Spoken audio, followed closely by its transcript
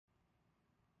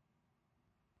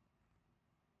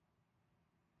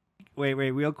Wait,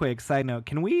 real quick. Side note.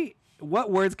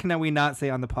 What words can we not say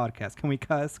on the podcast? Can we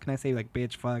cuss? Can I say like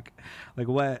bitch, fuck? Like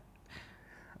what?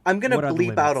 I'm gonna What are the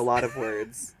bleep out a limits? lot of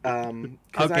words.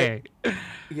 Cause Okay.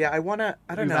 I wanna,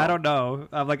 I don't Because I know. don't know.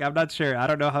 I'm not sure. I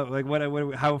don't know how,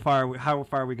 like, how far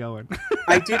are we going?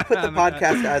 I did put the I'm-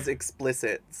 podcast as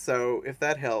explicit, so if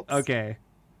that helps. okay.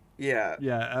 Yeah.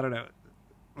 Yeah, I don't know.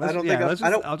 I don't think I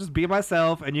don't, I'll just be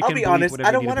myself and you I'll can be bleep honest, I whatever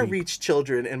you don't need want to to bleep. reach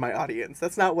children in my audience.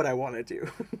 That's not what I want to do.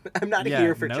 I'm not Yeah,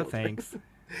 here for no children. thanks.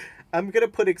 I'm gonna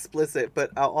put explicit,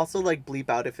 but I'll also like bleep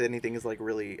out if anything is like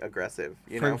really aggressive,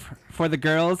 you know? For the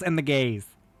girls and the gays.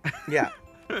 Yeah.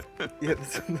 Yeah,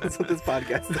 that's what this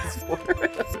podcast is for.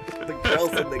 The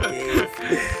girls and the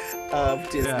gays of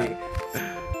Disney.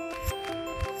 Yeah.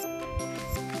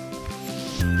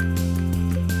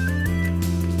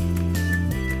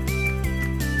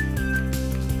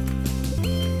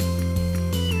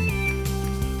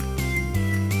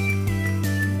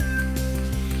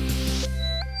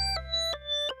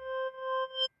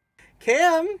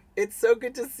 Cam, it's so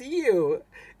good to see you.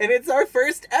 And it's our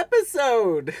first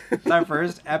episode. It's our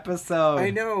first I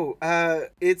episode. know.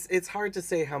 It's hard to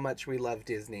say how much we love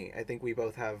Disney. I think we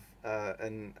both have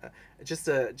just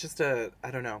a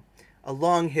I don't know, a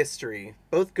long history,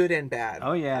 both good and bad.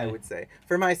 Oh I yeah. would say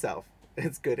for myself,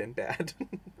 it's good and bad.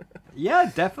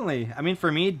 Yeah, definitely. I mean,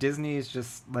 for me, Disney is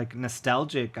just like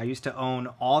nostalgic. I used to own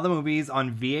all the movies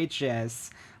on VHS.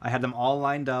 I had them all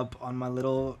lined up on my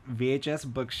little VHS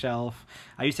bookshelf.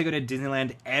 I used to go to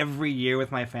Disneyland every year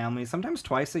with my family, sometimes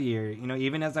twice a year. You know,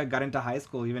 even as I got into high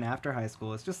school, even after high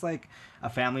school. It's just like a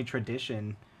family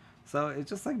tradition. So it's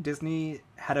just like Disney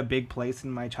had a big place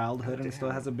in my childhood and still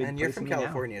has a big And you're place from in me now.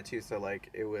 California too, so like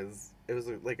it was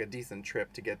like a decent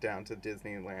trip to get down to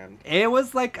Disneyland. It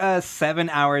was like a 7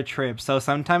 hour trip. So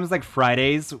sometimes like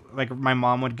Fridays, like my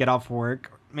mom would get off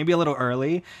work maybe a little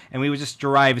early and we would just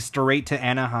drive straight to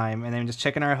Anaheim and then just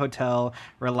check in our hotel,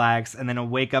 relax, and then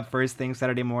wake up first thing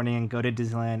Saturday morning and go to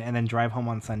Disneyland and then drive home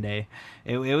on Sunday.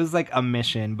 It was like a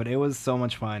mission, but it was so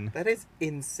much fun. That is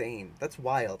insane. That's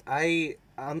wild.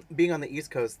 Being on the East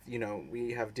Coast, you know,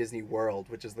 we have Disney World,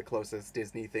 which is the closest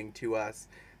Disney thing to us.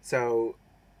 So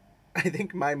I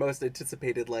think my most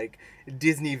anticipated like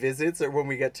Disney visits are when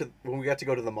we got to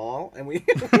go to the mall and we,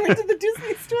 we went to the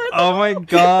Disney store at the Oh my mall.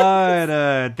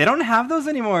 god. They don't have those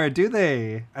anymore, do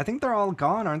they? I think they're all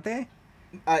gone, aren't they?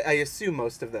 I assume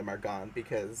most of them are gone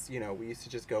because, you know, we used to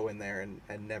just go in there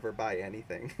and never buy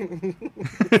anything.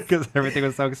 Because everything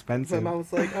was so My expensive. mom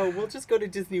was like, "Oh, we'll just go to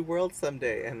Disney World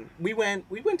someday," and we went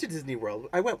to Disney World.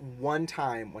 I went one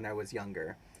time when I was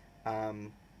younger,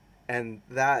 and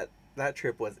that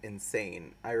trip was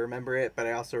insane. I remember it, but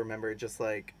I also remember just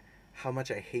like how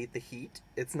much I hate the heat.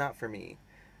 It's not for me.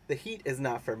 The heat is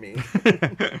not for me.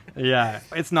 Yeah,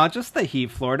 it's not just the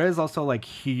heat. Florida is also like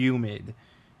humid.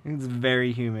 It's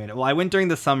very humid. Well, I went during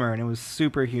the summer and it was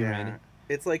super humid. Yeah,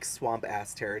 it's like swamp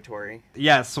ass territory.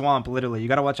 Yeah, swamp, literally. You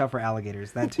gotta watch out for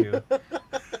alligators. That too.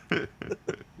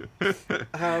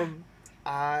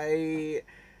 I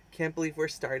can't believe we're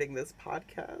starting this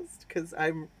podcast because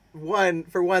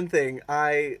for one thing,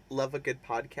 I love a good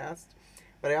podcast,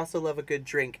 but I also love a good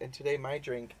drink. And today my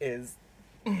drink is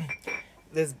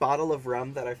this bottle of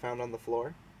rum that I found on the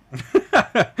floor.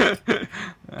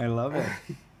 I love it.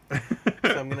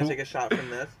 So I'm gonna take a shot from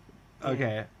this.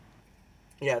 Okay.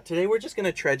 Yeah, today we're just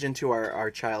gonna trudge into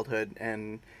our childhood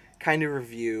and kind of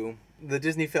review the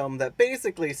Disney film that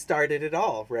basically started it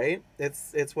all, right?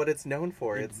 It's what it's known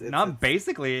for. It's Not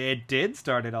basically, it did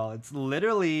start it all. It's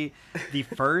literally the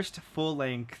first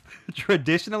full-length,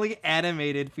 traditionally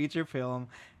animated feature film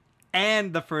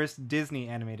and the first Disney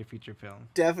animated feature film.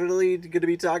 definitely going to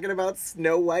be talking about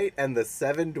Snow White and the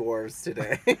Seven Dwarfs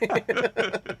today.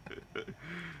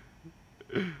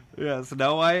 Yeah,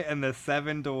 Snow White and the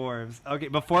Seven Dwarfs. Okay,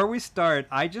 before we start,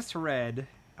 I just read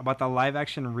about the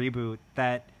live-action reboot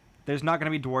that there's not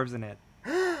going to be dwarves in it.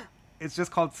 It's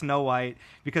just called Snow White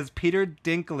because Peter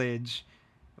Dinklage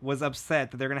was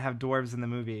upset that they're going to have dwarves in the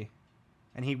movie.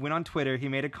 And he went on Twitter, he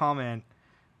made a comment.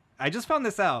 I just found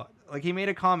this out. Like, he made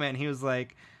a comment, and he was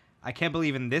like, I can't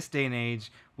believe in this day and age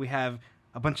we have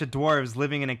a bunch of dwarves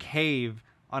living in a cave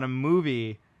on a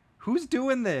movie. Who's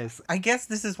doing this? I guess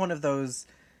this is one of those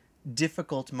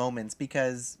difficult moments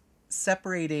because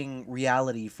separating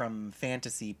reality from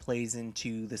fantasy plays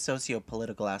into the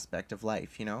socio-political aspect of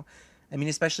life, you know? I mean,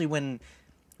 especially when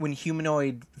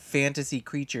humanoid fantasy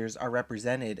creatures are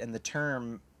represented and the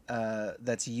term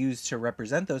that's used to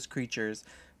represent those creatures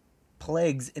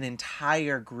plagues an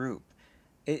entire group.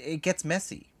 It gets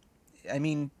messy. I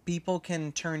mean, people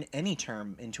can turn any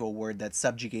term into a word that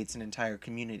subjugates an entire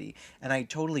community. And I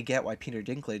totally get why Peter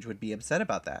Dinklage would be upset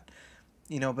about that.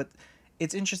 But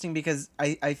it's interesting because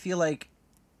I feel like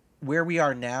where we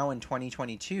are now in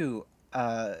 2022,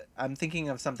 I'm thinking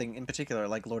of something in particular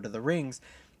like Lord of the Rings.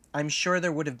 I'm sure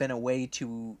there would have been a way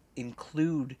to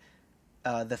include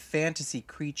the fantasy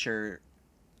creature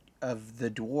of the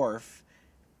dwarf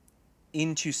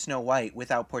into Snow White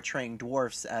without portraying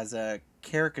dwarfs as a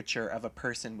caricature of a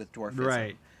person with dwarfism.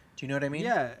 Right. Do you know what I mean?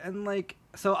 Yeah, and like,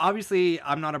 so obviously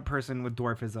I'm not a person with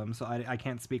dwarfism, so I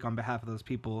can't speak on behalf of those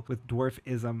people with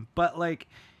dwarfism. But like,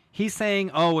 he's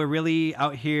saying, "Oh, we're really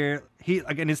out here." He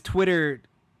like in his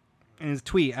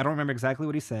tweet, I don't remember exactly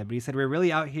what he said, but he said we're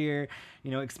really out here,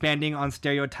 expanding on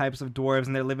stereotypes of dwarves,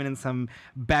 and they're living in some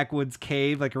backwoods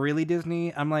cave. Like, really,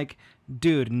 Disney? I'm like,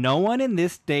 dude, no one in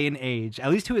this day and age, at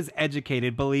least who is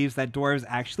educated, believes that dwarves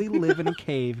actually live in a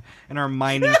cave and are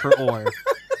mining for ore.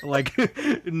 Like,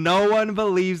 no one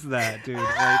believes that, dude.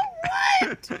 Like,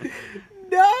 what?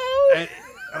 No.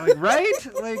 Like, right?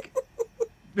 Like.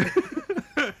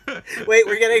 Wait,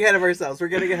 we're getting ahead of ourselves.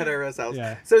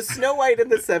 Yeah. So Snow White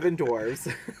and the Seven Dwarfs.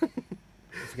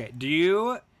 Okay. Do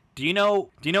you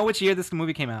know which year this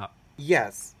movie came out?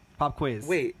 Yes. Pop quiz.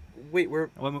 Wait.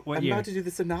 I'm what year? about to do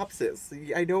the synopsis.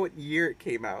 I know what year it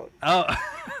came out. Oh.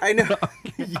 I know.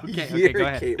 Okay, go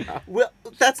ahead. It came out. Well,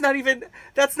 that's not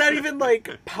even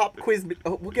like pop quiz.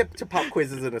 Oh, we'll get to pop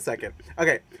quizzes in a second.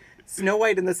 Okay. Snow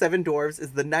White and the Seven Dwarfs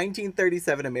is the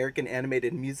 1937 American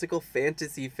animated musical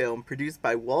fantasy film produced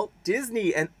by Walt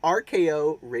Disney and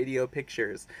RKO Radio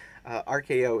Pictures.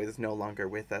 RKO is no longer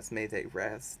with us, may they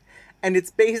rest. And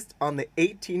it's based on the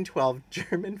 1812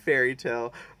 German fairy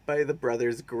tale by the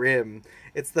Brothers Grimm.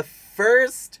 It's the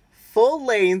first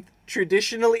full-length,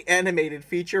 traditionally animated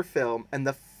feature film and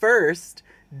the first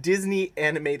Disney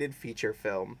animated feature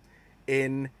film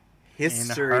in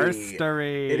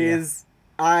history. It is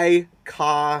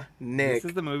iconic. This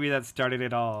is the movie that started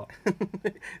it all.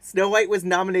 Snow White was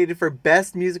nominated for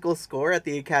Best Musical Score at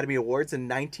the Academy Awards in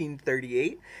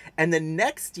 1938. And the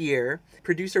next year,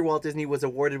 producer Walt Disney was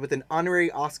awarded with an honorary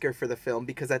Oscar for the film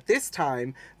because at this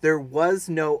time, there was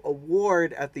no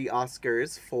award at the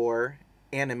Oscars for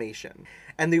animation.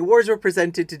 And the awards were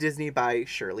presented to Disney by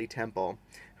Shirley Temple,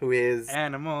 who is...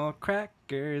 Animal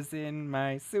crackers in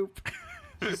my soup.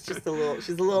 She's a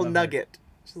little nugget.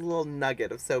 She's a little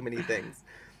nugget of so many things.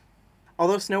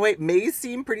 Although Snow White may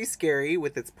seem pretty scary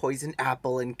with its poisoned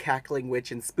apple and cackling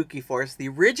witch and spooky forest, the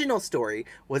original story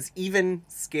was even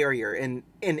scarier. And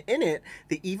in it,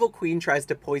 the evil queen tries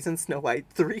to poison Snow White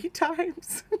 3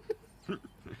 times.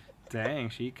 Dang,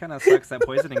 she kind of sucks at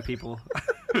poisoning people.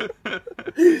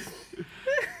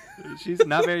 She's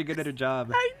not very good at her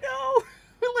job. I know.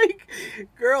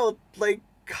 Girl,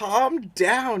 calm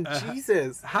down,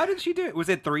 Jesus. How did she do it? Was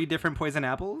it 3 different poison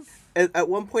apples? At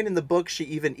one point in the book, she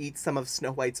even eats some of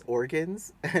Snow White's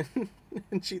organs, and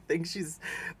she thinks she's...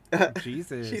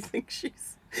 Jesus. She thinks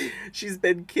she's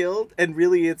been killed, and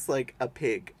really it's like a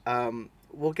pig.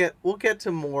 We'll get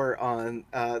to more on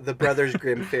the Brothers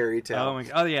Grimm fairy tale.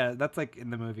 Oh yeah, that's like in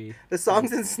the movie. The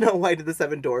songs in Snow White and the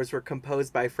Seven Dwarfs were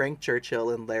composed by Frank Churchill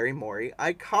and Larry Morey,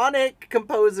 iconic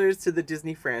composers to the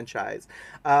Disney franchise.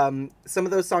 Some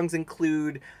of those songs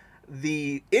include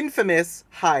the infamous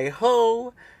Hi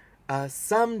Ho,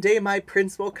 Someday My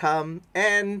Prince Will Come,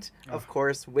 and of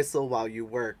course Whistle While You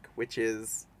Work, which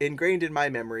is ingrained in my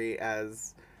memory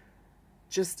as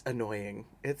just annoying.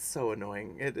 It's so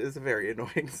annoying. It is very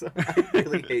annoying. So I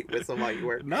really hate Whistle While You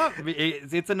Work. No,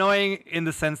 it's annoying in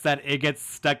the sense that it gets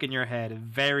stuck in your head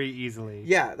very easily.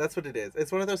 Yeah, that's what it is.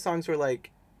 It's one of those songs where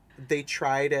they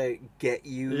try to get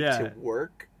you to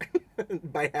work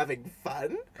by having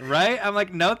fun. Right? I'm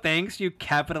like, no thanks, you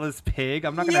capitalist pig.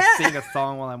 I'm not going to sing a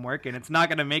song while I'm working. It's not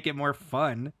going to make it more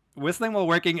fun. Whistling while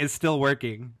working is still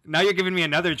working. Now you're giving me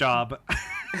another job.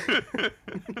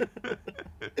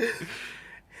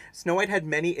 Snow White had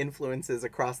many influences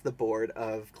across the board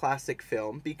of classic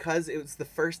film because it was the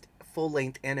first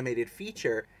full-length animated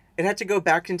feature. It had to go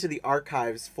back into the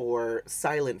archives for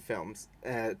silent films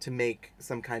to make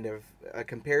some kind of a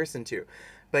comparison to.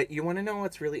 But you want to know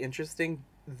what's really interesting?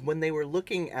 When they were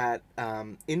looking at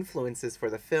influences for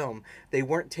the film, they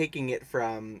weren't taking it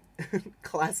from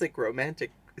classic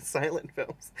romantic silent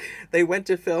films. They went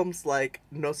to films like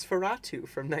Nosferatu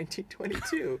from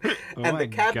 1922 and The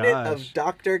Cabinet of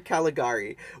Dr.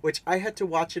 Caligari, which I had to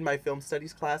watch in my film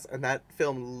studies class, and that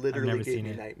film literally gave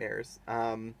me nightmares.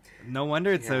 No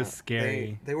wonder it's so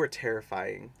scary. They were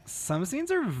terrifying. Some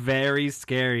scenes are very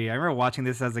scary. I remember watching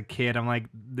this as a kid. I'm like,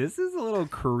 this is a little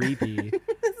creepy.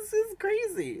 This is This is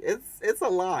crazy. It's a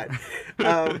lot.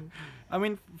 Um, I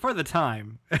mean, for the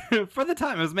time, for the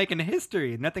time, it was making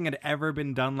history. Nothing had ever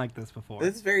been done like this before.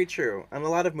 this is very true. And a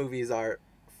lot of movies are,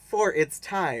 for its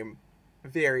time,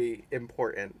 very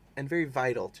important and very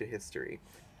vital to history.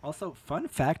 Also, fun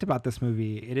fact about this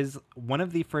movie: it is one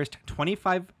of the first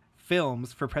 25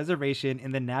 films for preservation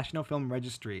in the National Film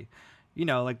Registry. You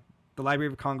know, like the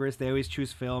Library of Congress, they always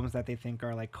choose films that they think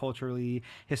are like culturally,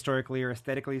 historically, or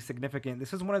aesthetically significant.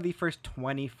 This is one of the first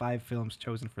 25 films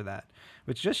chosen for that,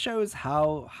 which just shows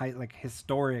how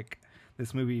historic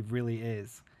this movie really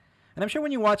is. And I'm sure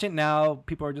when you watch it now,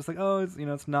 people are just like, "Oh,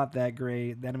 it's not that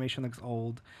great. The animation looks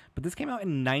old." But this came out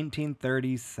in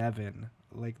 1937.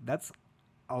 Like that's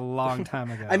a long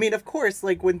time ago. I mean, of course,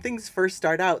 like when things first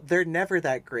start out, they're never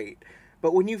that great.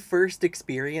 But when you first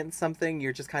experience something,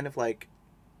 you're just kind of like,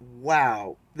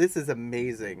 wow, this is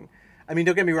amazing. I mean,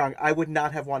 don't get me wrong, I would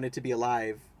not have wanted to be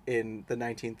alive in the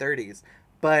 1930s,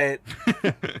 but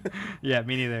yeah,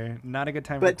 me neither. Not a good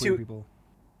time for queer people.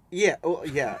 Yeah, well,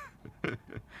 yeah.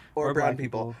 Or brown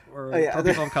people. Or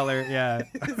people of color, yeah.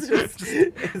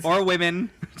 Or women.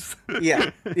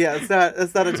 yeah, it's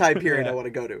not a time period I want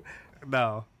to go to.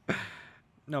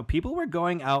 No, people were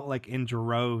going out like in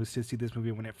droves to see this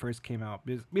movie when it first came out.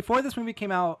 Before this movie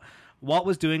came out, Walt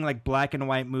was doing like black and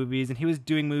white movies, and he was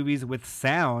doing movies with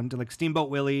sound. Like Steamboat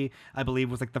Willie, I believe,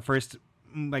 was like the first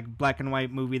like black and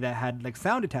white movie that had like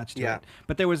sound attached to it.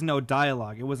 But there was no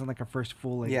dialogue. It wasn't like a first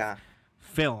full length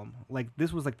film. Like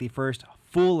this was like the first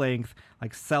full length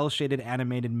like cell shaded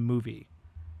animated movie.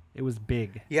 It was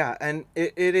big. Yeah, and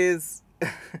it is.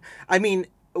 I mean,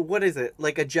 what is it?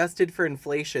 Like adjusted for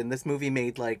inflation, this movie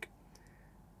made like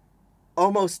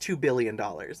almost $2 billion.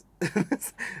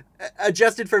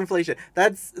 Adjusted for inflation.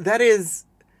 That is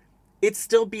it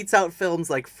still beats out films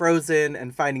like Frozen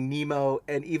and Finding Nemo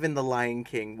and even The Lion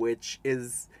King, which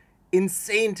is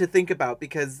insane to think about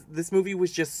because this movie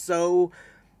was just so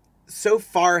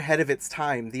far ahead of its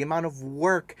time. The amount of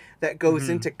work that goes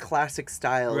into classic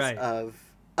styles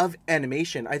of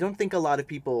animation. I don't think a lot of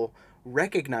people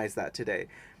recognize that today.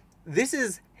 This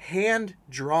is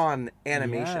hand-drawn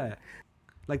animation. Yeah.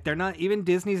 Like they're not, even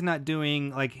Disney's not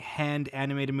doing like hand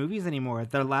animated movies anymore.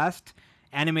 Their last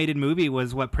animated movie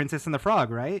was what, Princess and the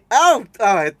Frog, right? I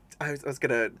was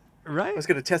gonna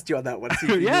test you on that one. See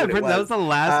if you yeah, knew what it that was the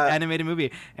last animated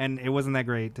movie, and it wasn't that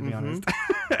great, to be honest.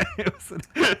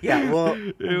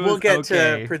 We'll get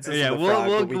to Princess and the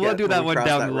Frog. We'll do that one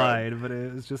down the line. But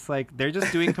it was just like they're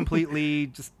just doing completely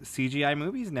just CGI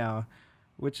movies now,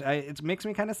 which it makes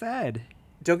me kind of sad.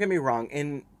 Don't get me wrong.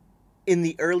 In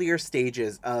the earlier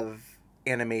stages of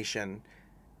animation,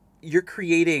 you're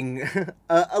creating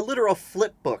a literal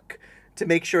flip book to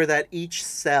make sure that each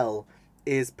cell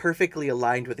is perfectly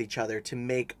aligned with each other to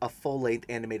make a full-length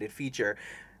animated feature.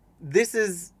 This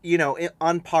is,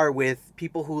 on par with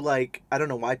people who like, I don't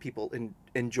know why people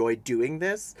enjoy doing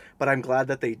this, but I'm glad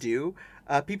that they do.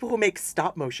 People who make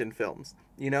stop-motion films,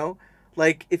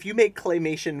 Like, if you make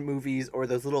claymation movies or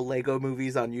those little Lego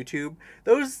movies on YouTube,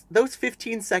 those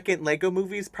 15-second Lego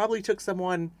movies probably took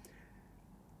someone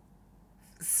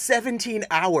 17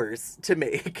 hours to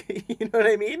make. You know what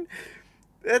I mean?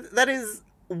 That is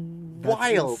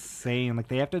wild. That's insane. Like,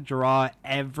 they have to draw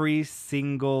every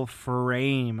single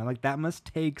frame. Like, that must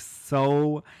take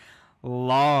so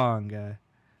long.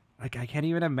 Like, I can't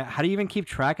even imagine. How do you even keep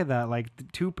track of that? Like,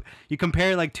 you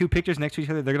compare like two pictures next to each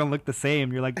other, they're gonna look the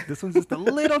same. You're like, this one's just a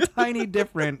little tiny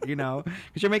different, because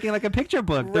you're making like a picture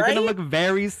book. They're gonna look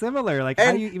very similar. Like,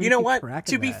 how do you even keep track of that?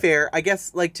 To be fair, I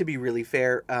guess, like, to be really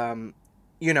fair,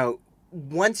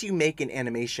 once you make an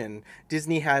animation,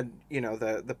 Disney had,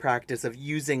 the practice of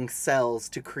using cells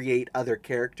to create other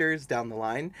characters down the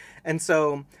line. And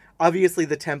so, obviously,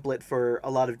 the template for a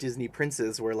lot of Disney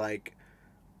princes were like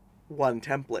one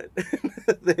template.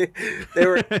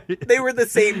 they were the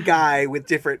same guy with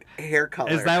different hair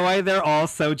color. Is that why they're all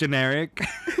so generic?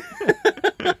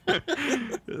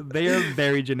 They are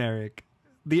very generic.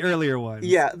 The earlier ones.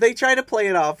 Yeah, they try to play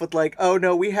it off with like, oh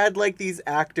no, we had like these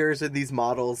actors and these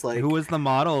models. Like, who was the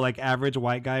model? Like average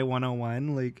white guy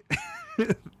 101? Like,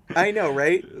 I know,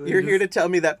 right? You're here to tell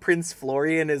me that Prince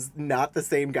Florian is not the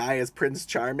same guy as Prince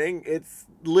Charming? It's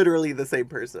literally the same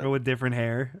person. Or with different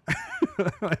hair.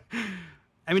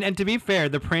 I mean, and to be fair,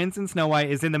 the prince in Snow White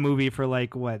is in the movie for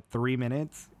like, what, 3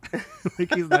 minutes?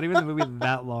 Like, he's not even in the movie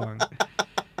that long.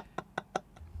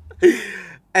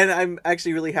 And I'm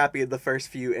actually really happy in the first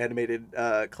few animated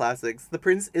classics, the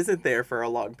prince isn't there for a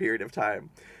long period of time.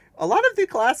 A lot of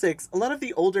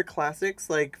the older classics,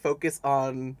 like, focus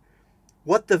on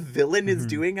what the villain is Mhm.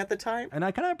 doing at the time. And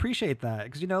I kind of appreciate that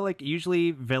because, you know, like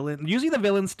usually the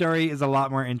villain story is a lot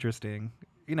more interesting.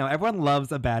 You know, everyone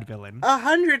loves a bad villain.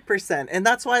 100%. And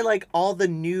that's why, like, all the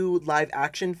new live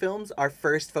action films are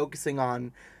first focusing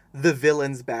on the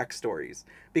villain's backstories.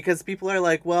 Because people are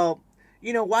like, well,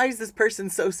 you know, why is this person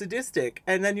so sadistic?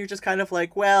 And then you're just kind of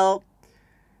like, well,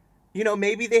 you know,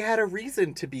 maybe they had a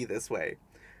reason to be this way.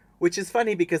 Which is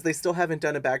funny because they still haven't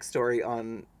done a backstory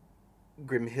on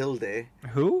Grimhilde.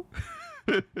 Who?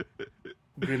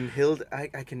 Grimhilde.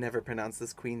 I can never pronounce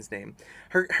this queen's name.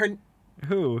 Her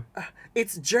Who?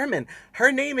 It's German.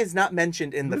 Her name is not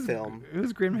mentioned in the film.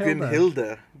 Who's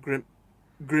Grimhilde?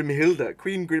 Grimhilde.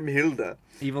 Queen Grimhilde.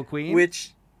 Evil queen?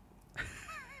 Which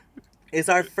is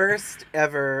our first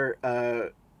ever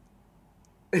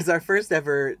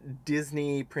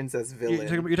Disney princess villain.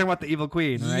 You're talking about the evil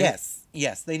queen, right?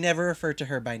 Yes. They never refer to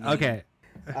her by name. Okay.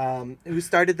 Who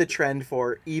started the trend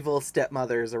for evil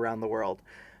stepmothers around the world.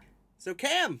 So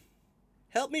Cam,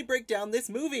 help me break down this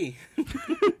movie.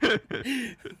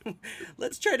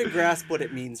 Let's try to grasp what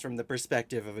it means from the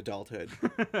perspective of adulthood.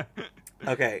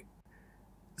 Okay.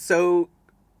 So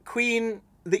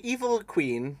the evil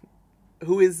queen,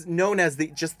 who is known as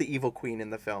just the evil queen in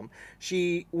the film.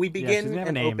 We begin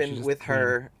and open with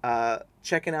her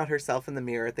checking out herself in the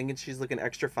mirror, thinking she's looking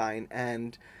extra fine,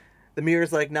 and the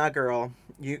mirror's like, nah, girl,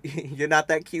 you're not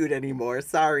that cute anymore.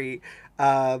 Sorry.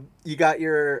 You got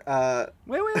your...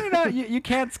 Wait, no, you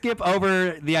can't skip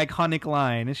over the iconic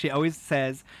line. And she always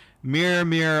says, mirror,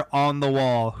 mirror on the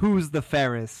wall, who's the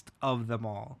fairest of them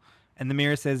all? And the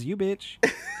mirror says, you bitch.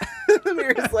 The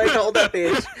mirror's like, hold up,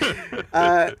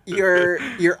 bitch.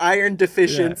 Your iron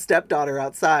deficient stepdaughter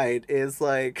outside is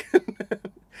like...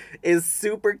 is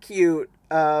super cute.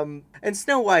 And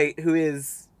Snow White, who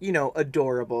is... you know,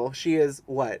 adorable. She is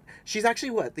what? She's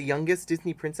actually what? The youngest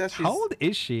Disney princess? How old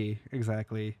is she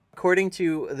exactly? According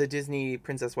to the Disney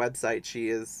Princess website, she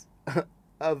is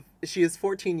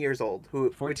 14 years old,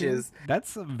 14? Which is...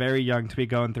 That's very young to be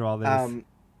going through all this.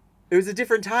 It was a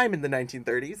different time in the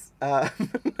 1930s.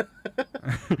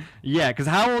 Yeah, because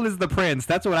how old is the prince?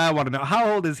 That's what I want to know.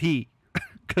 How old is he?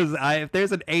 Because if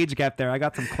there's an age gap there, I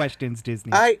got some questions,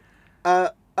 Disney.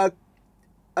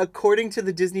 According to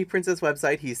the Disney Princess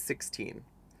website, he's 16.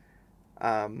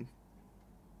 That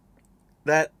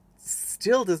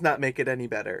still does not make it any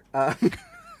better.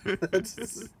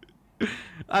 That's...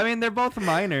 I mean, they're both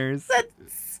minors. That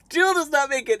still does not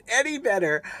make it any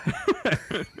better.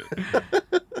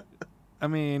 I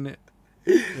mean,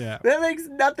 yeah. That makes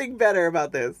nothing better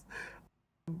about this.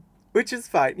 Which is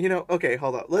fine. You know, okay,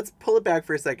 hold on. Let's pull it back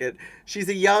for a second. She's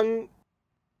a young,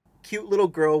 cute little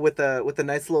girl with a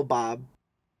nice little bob.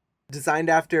 Designed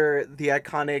after the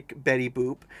iconic Betty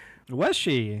Boop. Was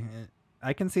she?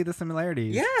 I can see the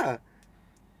similarities. Yeah.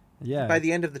 Yeah. By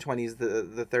the end of the 20s,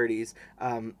 the 30s,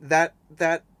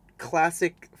 that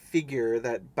classic figure,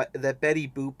 that Betty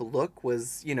Boop look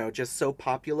was, you know, just so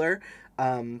popular.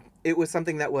 It was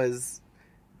something that was,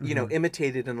 you know,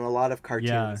 imitated in a lot of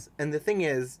cartoons. Yeah. And the thing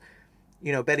is,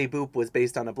 you know, Betty Boop was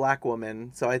based on a black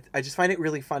woman. So I just find it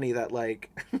really funny that, like,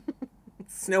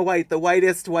 Snow White, the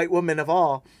whitest white woman of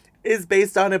all, is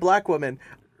based on a black woman.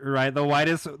 Right, the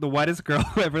whitest girl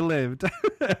who ever lived.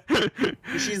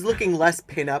 She's looking less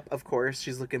pin-up, of course.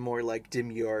 She's looking more like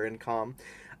demure and calm.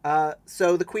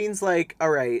 So the queen's like,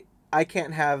 all right, I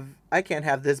can't have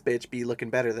this bitch be looking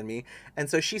better than me.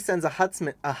 And so she sends a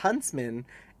huntsman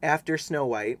after Snow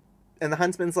White. And the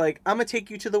huntsman's like, I'm gonna take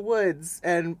you to the woods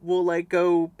and we'll like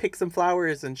go pick some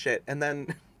flowers and shit. And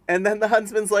then the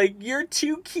huntsman's like, you're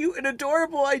too cute and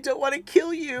adorable. I don't want to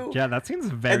kill you. Yeah, that seems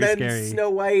very scary. And then Snow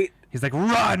White... He's like,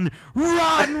 run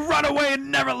away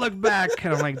and never look back.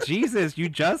 And I'm like, Jesus, you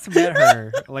just met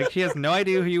her. Like, she has no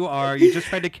idea who you are. You just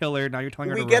tried to kill her. Now you're telling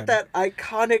her to run. We get that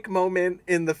iconic moment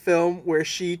in the film where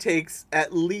she takes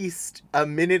at least a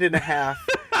minute and a half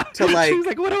to like, she's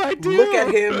like, what do I do? Look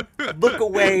at him, look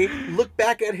away, look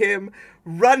back at him,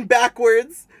 run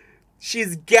backwards.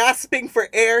 She's gasping for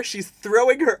air. She's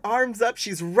throwing her arms up.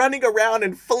 She's running around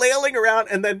and flailing around,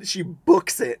 and then she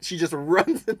books it. She just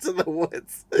runs into the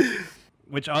woods.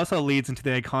 Which also leads into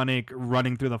the iconic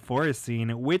running through the forest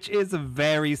scene, which is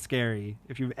very scary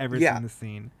if you've ever seen the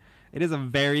scene. It is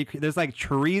there's like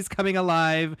trees coming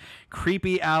alive,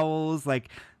 creepy owls, like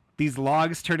these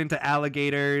logs turn into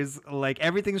alligators, like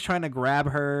everything's trying to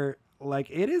grab her.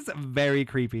 Like, it is very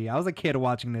creepy. I was a kid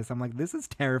watching this. I'm like, this is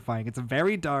terrifying. It's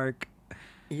very dark.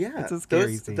 Yeah, it's a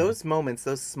scary scene. Those moments,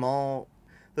 those small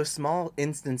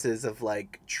instances of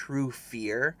like true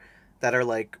fear that are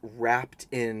like wrapped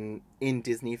in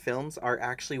Disney films are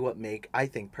actually what make, I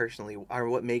think personally, are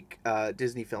what make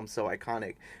Disney films so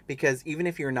iconic. Because even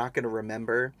if you're not going to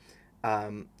remember,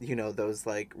 you know, those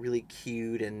like really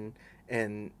cute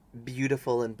and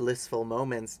beautiful and blissful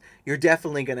moments, you're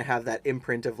definitely going to have that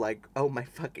imprint of like, oh my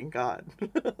fucking god.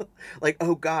 Like,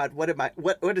 oh god, what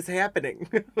is happening?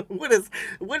 what is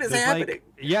There's happening? like,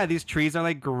 yeah, these trees are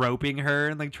like groping her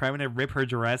and like trying to rip her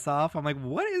dress off. I'm like,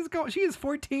 what is going? She is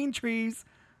 14 trees.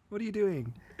 What are you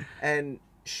doing? And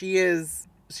she is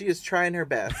trying her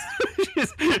best.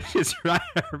 she's, she's trying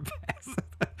her best.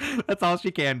 That's all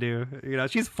she can do. You know,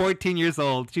 she's 14 years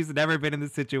old. She's never been in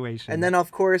this situation. And then,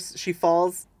 of course, she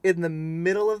falls in the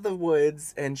middle of the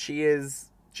woods, and she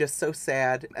is just so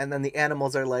sad. And then the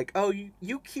animals are like, oh,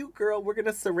 you cute girl, we're going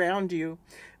to surround you.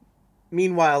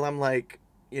 Meanwhile, I'm like,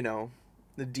 you know,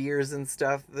 the deers and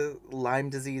stuff, the Lyme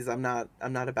disease, I'm not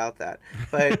about that.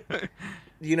 But,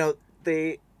 you know,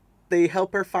 they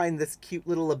help her find this cute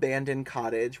little abandoned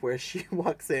cottage where she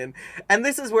walks in. And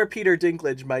this is where Peter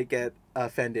Dinklage might get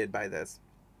offended by this.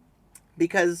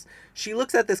 Because she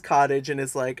looks at this cottage and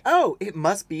is like, oh, it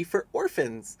must be for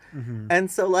orphans. Mm-hmm.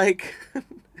 And so, like,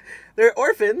 they're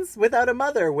orphans without a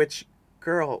mother, which,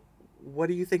 girl, what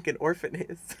do you think an orphan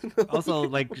is? Also,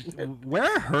 like, where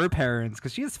are her parents?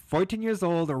 Because she is 14 years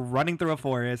old, running through a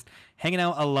forest, hanging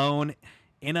out alone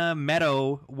in a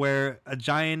meadow where a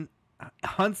giant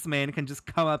huntsman can just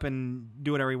come up and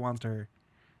do whatever he wants to her.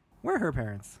 Where are her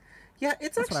parents? Yeah,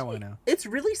 That's actually, what I want to know. It's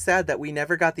really sad that we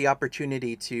never got the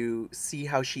opportunity to see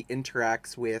how she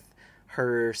interacts with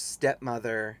her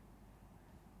stepmother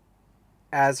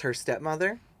as her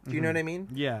stepmother. Do you know what I mean?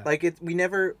 Yeah. Like, we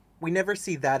never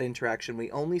see that interaction.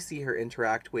 We only see her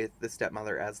interact with the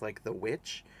stepmother as like the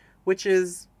witch, which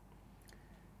is,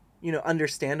 you know,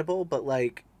 understandable, but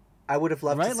like, I would have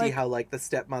loved to see how like the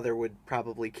stepmother would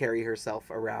probably carry herself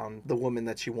around the woman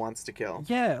that she wants to kill.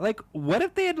 Yeah, like, what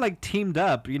if they had like teamed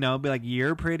up, you know, be like,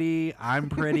 you're pretty, I'm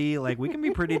pretty, like, we can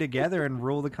be pretty together and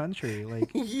rule the country.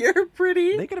 Like, you're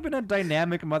pretty? They could have been a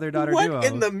dynamic mother-daughter duo. What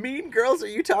in the Mean Girls are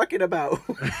you talking about?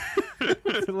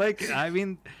 Like, I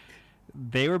mean,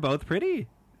 they were both pretty.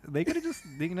 They could have just,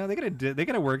 you know, they could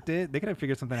have worked it. They could have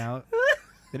figured something out.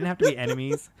 They didn't have to be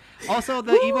enemies. Also,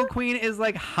 the evil queen is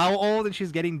like how old, and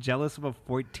she's getting jealous of a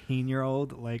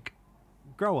 14-year-old? Like,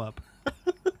 grow up.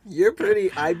 You're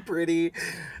pretty, I'm pretty.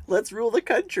 Let's rule the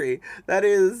country.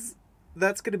 That's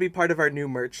going to be part of our new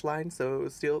merch line, so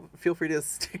still feel free to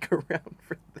stick around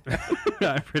for that.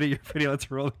 I'm pretty, you're pretty,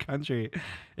 let's rule the country.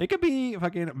 It could be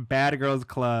fucking Bad Girls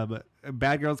Club,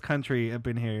 Bad Girls Country up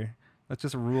in here. Let's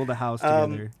just rule the house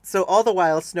together. So all the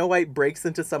while, Snow White breaks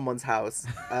into someone's house,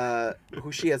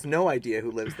 who she has no idea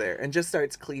who lives there, and just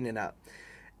starts cleaning up.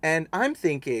 And I'm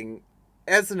thinking,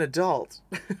 as an adult,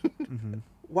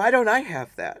 why don't I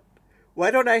have that?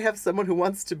 Why don't I have someone who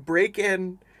wants to break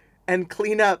in and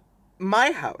clean up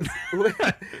my house?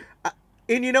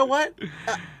 And you know what?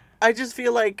 I just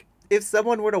feel like if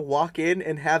someone were to walk in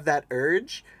and have that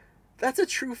urge, that's a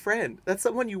true friend. That's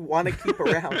someone you want to keep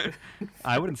around.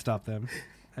 I wouldn't stop them.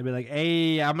 I'd be like,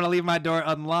 hey, I'm going to leave my door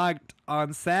unlocked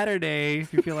on Saturday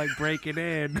if you feel like breaking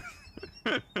in.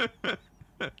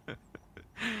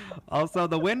 Also,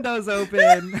 the window's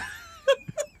open.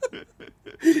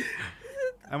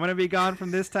 I'm going to be gone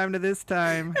from this time to this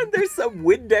time. And there's some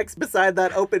Windex beside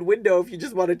that open window if you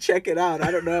just want to check it out. I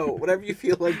don't know. Whatever you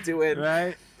feel like doing.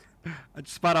 Right? I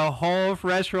just bought a whole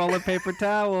fresh roll of paper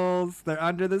towels. They're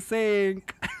under the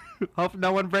sink. Hope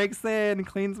no one breaks in and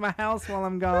cleans my house while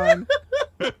I'm gone.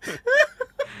 Can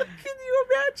you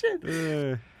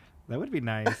imagine? That would be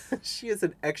nice. She is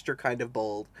an extra kind of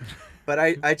bold. But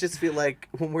I just feel like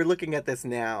when we're looking at this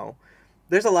now,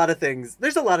 there's a lot of things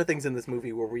in this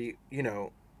movie where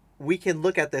we can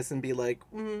look at this and be like,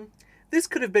 this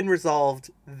could have been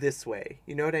resolved this way.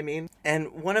 You know what I mean?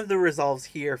 And one of the resolves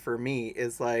here for me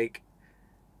is like,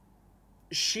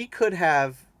 she could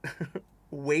have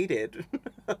waited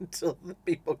until the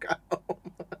people got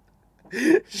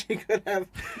home. She could have.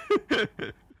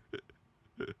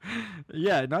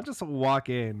 Yeah, not just walk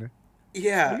in.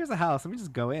 Yeah. Here's a house. Let me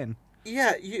just go in.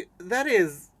 Yeah, that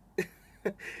is.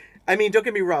 I mean, don't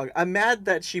get me wrong. I'm mad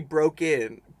that she broke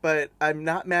in, but I'm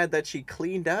not mad that she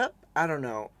cleaned up. I don't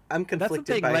know. I'm conflicted. That's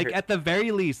the thing. By like, her. at the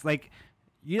very least, like,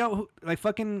 you know, like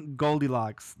fucking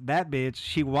Goldilocks, that bitch.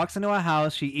 She walks into a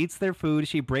house. She eats their food.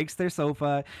 She breaks their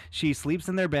sofa. She sleeps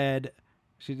in their bed.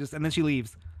 And then she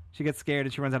leaves. She gets scared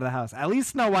and she runs out of the house. At least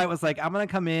Snow White was like, I'm gonna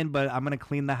come in, but I'm gonna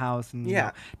clean the house and you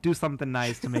know, do something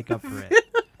nice to make up for it.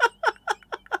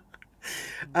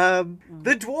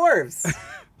 The dwarves.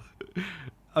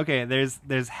 Okay,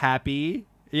 there's Happy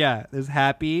Yeah, there's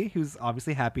Happy, who's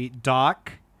obviously happy.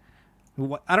 Doc,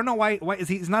 who, I don't know why. Why is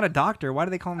he's not a doctor? Why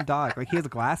do they call him Doc? Like he has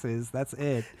glasses. That's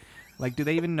it. Like, do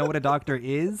they even know what a doctor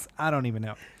is? I don't even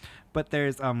know. But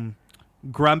there's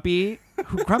Grumpy.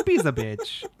 Grumpy's a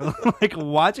bitch. Like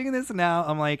watching this now,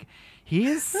 I'm like,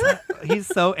 he's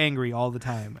so angry all the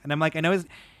time, and I'm like, I know his.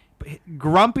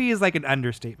 Grumpy is like an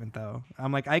understatement, though.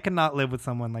 I'm like, I cannot live with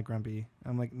someone like Grumpy.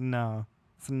 I'm like, no,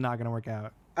 it's not gonna work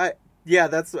out. I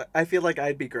feel like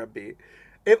I'd be grumpy.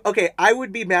 I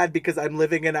would be mad because I'm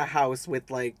living in a house with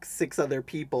like 6 other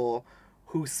people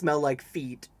who smell like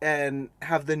feet and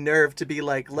have the nerve to be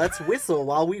like, let's whistle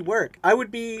while we work. I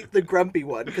would be the grumpy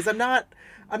one because I'm not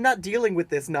dealing with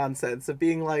this nonsense of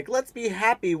being like, let's be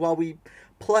happy while we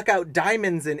pluck out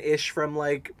diamonds and ish from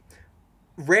like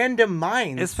random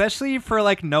mines. Especially for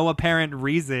like no apparent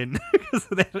reason.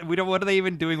 We don't. What are they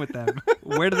even doing with them?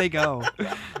 Where do they go?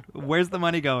 Where's the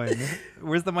money going?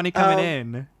 Where's the money coming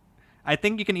in? I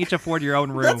think you can each afford your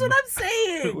own room. That's what I'm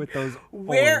saying. With those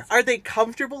Where holes. are they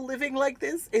comfortable living like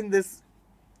this in this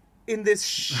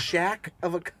shack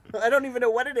of a? I don't even know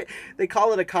what it is. They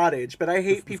call it a cottage, but I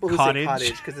hate people who say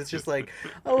cottage because it's just like,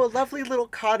 oh, a lovely little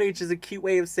cottage is a cute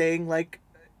way of saying like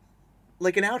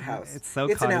an outhouse. It's so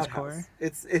it's an outhouse.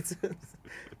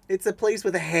 It's a place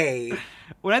with a hay.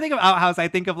 When I think of outhouse, I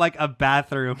think of like a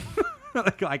bathroom.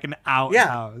 like an outhouse.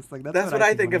 Yeah, like that's what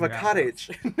I think of a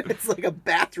cottage. It's like a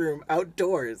bathroom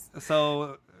outdoors.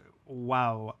 So,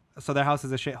 wow. So their house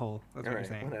is a shithole. That's what you're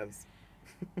saying.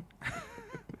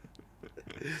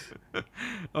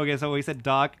 Okay, so we said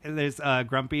Doc. There's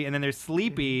Grumpy, and then there's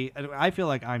Sleepy. I feel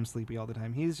like I'm sleepy all the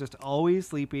time. He's just always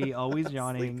sleepy, always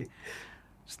yawning,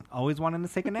 just always wanting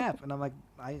to take a nap. And I'm like,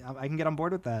 I can get on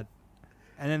board with that.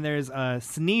 And then there's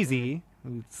Sneezy,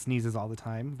 who sneezes all the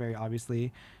time, very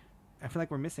obviously. I feel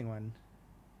like we're missing one.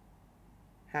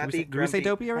 Did we say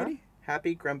Dopey already? Huh?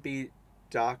 Happy, Grumpy,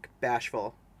 Doc,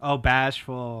 Bashful. Oh,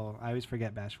 Bashful. I always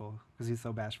forget Bashful because he's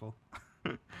so bashful.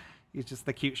 He's just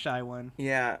the cute, shy one.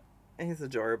 Yeah, he's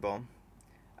adorable.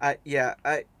 I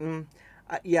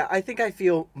think I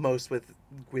feel most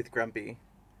with Grumpy.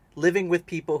 Living with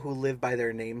people who live by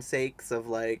their namesakes of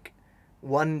like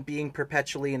one being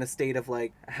perpetually in a state of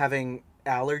like having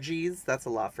allergies, that's a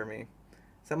lot for me.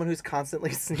 Someone who's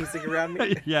constantly sneezing around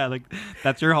me. Yeah, like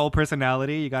that's your whole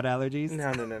personality. You got allergies?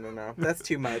 No. That's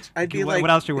too much. I'd be like,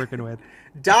 what else you working with?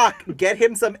 Doc, get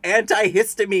him some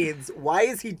antihistamines. Why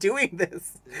is he doing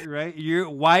this? Right?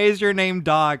 Why is your name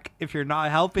Doc if you're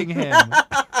not helping him?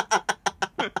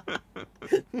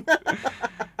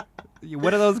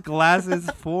 What are those glasses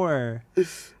for?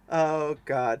 Oh,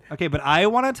 God. Okay, but I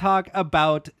want to talk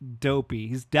about Dopey.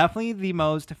 He's definitely the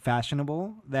most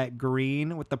fashionable. That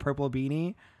green with the purple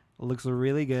beanie looks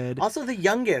really good. Also the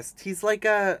youngest. He's like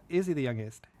a... Is he the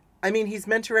youngest? I mean, he's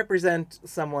meant to represent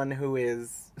someone who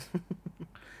is...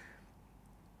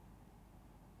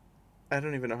 I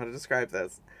don't even know how to describe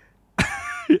this.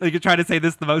 Like you're trying to say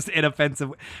this is the most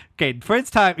inoffensive. Okay, for its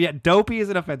time, yeah, Dopey is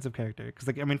an offensive character because,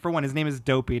 like, I mean, for one, his name is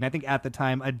Dopey, and I think at the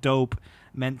time, a dope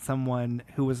meant someone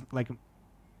who was like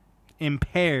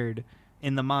impaired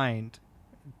in the mind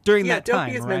during that time.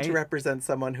 Dopey is meant to represent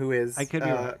someone who is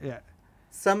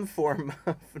some form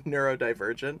of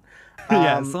neurodivergent.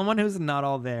 Yeah, someone who's not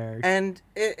all there, and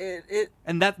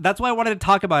that's why I wanted to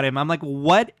talk about him. I'm like,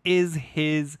 what is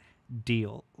his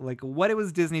deal? Like, what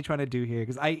was Disney trying to do here?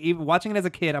 Because even watching it as a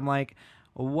kid, I'm like,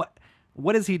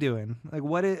 what is he doing? Like,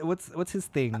 what's his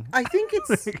thing? I think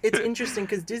it's interesting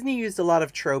because Disney used a lot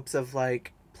of tropes of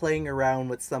like playing around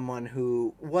with someone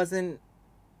who wasn't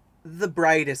the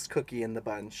brightest cookie in the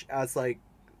bunch as like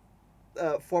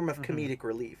a form of comedic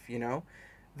relief, you know?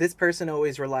 This person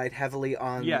always relied heavily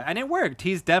on... Yeah, and it worked.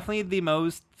 He's definitely the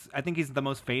most... I think he's the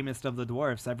most famous of the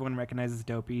dwarfs. Everyone recognizes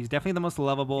Dopey. He's definitely the most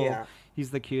lovable. Yeah.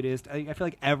 He's the cutest. I feel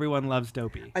like everyone loves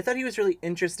Dopey. I thought he was really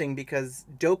interesting because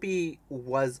Dopey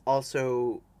was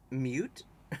also mute.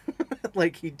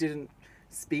 Like, he didn't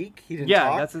speak. He didn't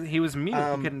talk. Yeah, he was mute.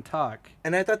 He couldn't talk.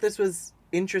 And I thought this was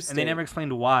interesting. And they never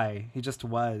explained why. He just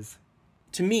was.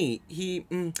 To me, he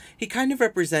kind of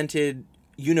represented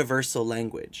universal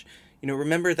language. You know,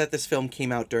 remember that this film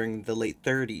came out during the late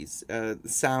 30s.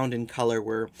 Sound and color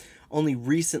were only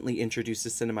recently introduced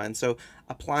to cinema, and so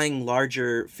applying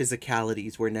larger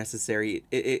physicalities where necessary,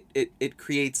 it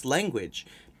creates language.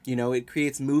 You know, it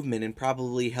creates movement and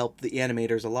probably helped the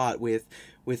animators a lot with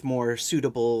more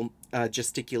suitable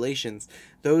gesticulations.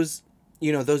 Those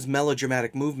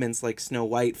melodramatic movements like Snow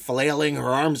White flailing her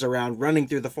arms around, running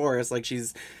through the forest like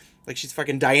she's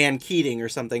fucking Diane Keating or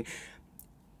something.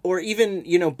 Or even,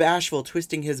 you know, Bashful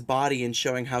twisting his body and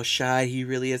showing how shy he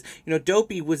really is. You know,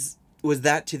 Dopey was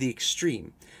that to the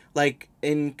extreme. Like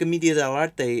in Commedia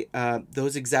dell'arte,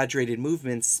 those exaggerated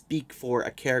movements speak for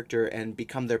a character and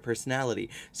become their personality.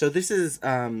 So this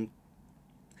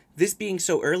being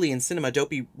so early in cinema,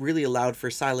 Dopey really allowed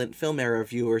for silent film era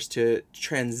viewers to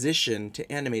transition to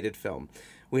animated film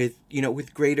with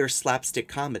greater slapstick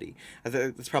comedy.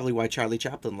 That's probably why Charlie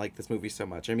Chaplin liked this movie so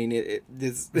much. I mean,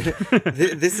 this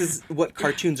is what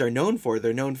cartoons are known for.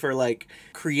 They're known for like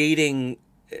creating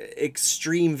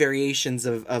extreme variations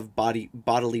of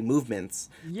bodily movements.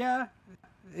 Yeah,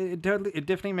 it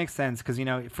definitely makes sense because, you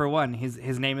know, for one,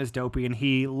 his name is Dopey and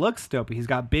he looks dopey. He's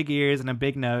got big ears and a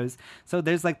big nose, so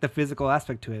there's like the physical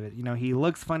aspect to it. You know, he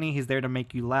looks funny. He's there to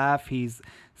make you laugh. He's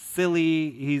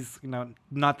silly. He's, you know,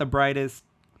 not the brightest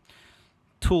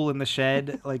tool in the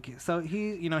shed. Like, so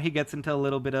he, you know, he gets into a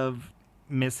little bit of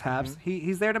mishaps.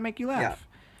 He's there to make you laugh. Yeah.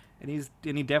 And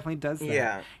he definitely does that.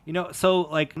 Yeah. You know, so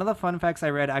like one of the fun facts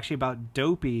I read actually about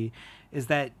Dopey is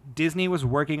that Disney was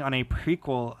working on a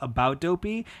prequel about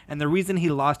Dopey, and the reason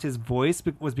he lost his voice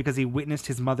was because he witnessed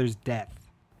his mother's death.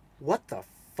 What the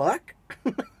fuck?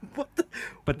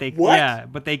 But they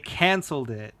What? but they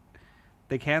canceled it.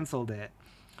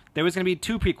 There was going to be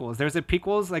two prequels. There was a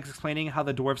prequels like explaining how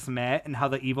the dwarfs met and how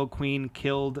the evil queen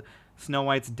killed Snow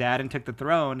White's dad and took the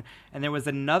throne, and there was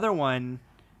another one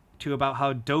too about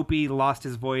how Dopey lost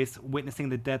his voice witnessing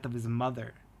the death of his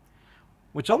mother.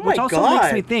 Which also God.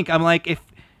 makes me think, I'm like, if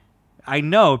I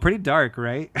know, pretty dark,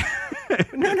 right?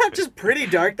 No, not just pretty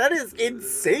dark. That is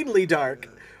insanely dark.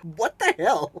 What the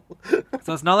hell?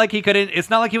 So it's not like it's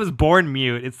not like he was born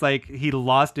mute. It's like he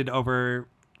lost it over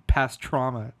past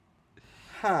trauma.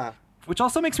 Huh. Which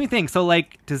also makes me think, so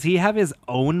like, does he have his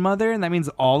own mother? And that means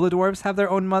all the dwarves have their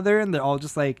own mother and they're all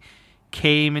just like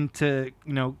came into,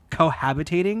 you know,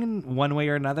 cohabitating in one way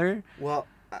or another? Well,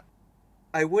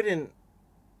 I wouldn't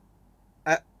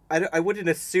I wouldn't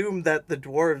assume that the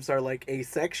dwarves are like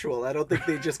asexual. I don't think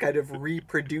they just kind of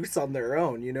reproduce on their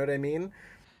own. You know what I mean?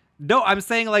 No, I'm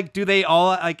saying like, do they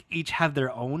all like each have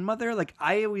their own mother? Like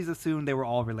I always assumed they were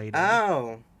all related.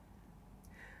 Oh.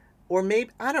 Or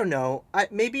maybe, I don't know.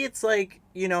 Maybe it's like,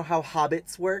 you know how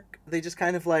hobbits work? They just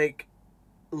kind of like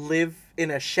live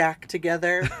in a shack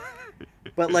together.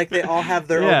 But like they all have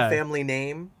their own family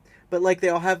name. But like they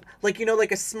all have, like, you know,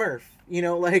 like a Smurf. You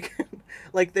know, like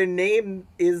like their namesake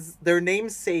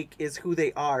is who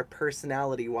they are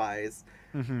personality wise.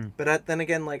 Mm-hmm. But then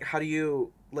again, like, how do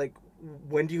you, like,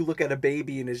 when do you look at a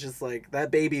baby and it's just like,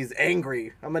 that baby's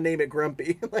angry, I'm gonna name it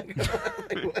Grumpy?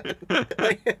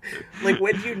 like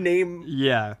when do you name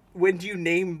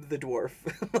the dwarf?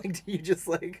 Like, do you just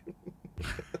like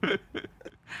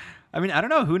I mean, I don't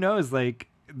know, who knows? Like,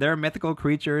 they're mythical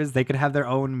creatures. They could have their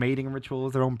own mating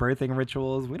rituals, their own birthing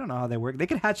rituals. We don't know how they work. They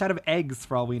could hatch out of eggs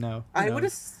for all we know. I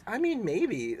mean,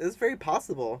 maybe it's very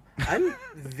possible. I'm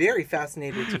very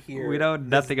fascinated to hear we know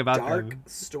nothing about dark them.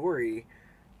 Story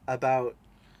about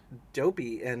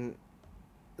Dopey and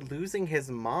losing his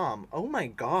mom. Oh my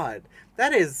god,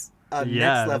 that is a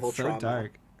next level so trauma.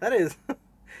 Dark. That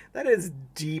is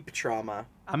deep trauma.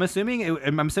 I'm assuming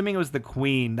it was the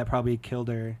queen that probably killed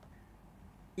her.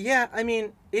 Yeah, I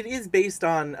mean, it is based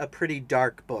on a pretty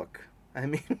dark book. I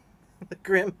mean,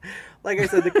 like I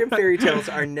said, the Grimm fairy tales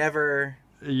are never...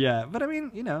 Yeah, but I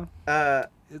mean, you know.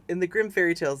 In the Grimm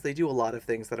fairy tales, they do a lot of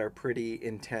things that are pretty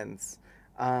intense.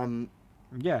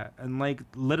 Yeah, and like,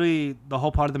 literally, the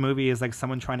whole plot of the movie is like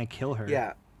someone trying to kill her.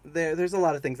 Yeah, there's a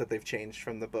lot of things that they've changed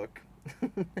from the book.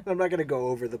 I'm not going to go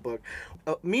over the book.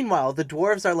 Meanwhile, the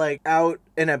dwarves are like out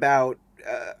and about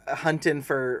hunting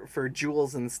for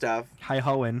jewels and stuff.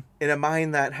 Hi-hoing. In a mine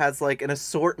that has like an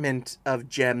assortment of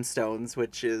gemstones,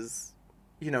 which is,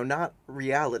 you know, not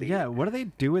reality. Yeah, what do they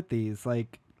do with these?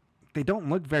 Like, they don't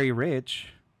look very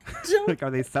rich. Like, are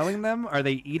they selling them? Are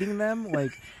they eating them? Like,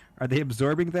 are they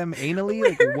absorbing them anally?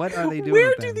 Like, what are they doing Where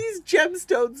with do them? these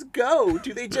gemstones go?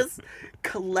 Do they just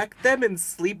collect them and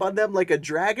sleep on them like a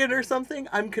dragon or something?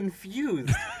 I'm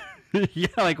confused. Yeah,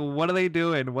 like, what are they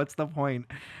doing? What's the point?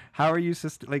 How are you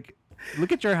like,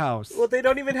 look at your house. Well, they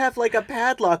don't even have like a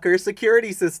padlock or a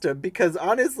security system, because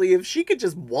honestly, if she could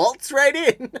just waltz right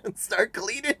in and start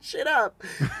cleaning shit up,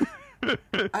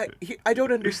 I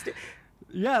don't understand.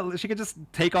 Yeah, she could just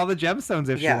take all the gemstones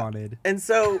if she wanted. And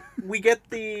so we get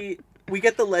the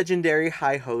legendary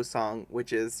hi-ho song,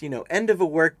 which is, you know, end of a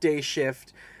workday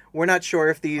shift. We're not sure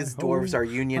if these dwarves are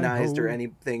unionized or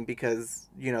anything, because,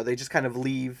 you know, they just kind of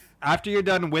leave. After you're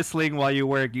done whistling while you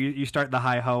work, you start the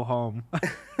hi-ho home.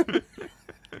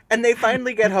 And they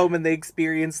finally get home and they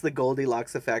experience the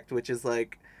Goldilocks effect, which is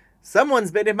like,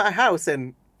 someone's been in my house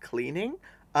and cleaning.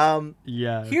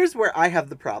 Yeah. Here's where I have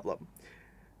the problem.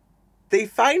 They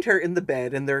find her in the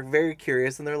bed and they're very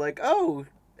curious and they're like, oh,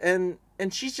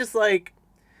 and she's just like,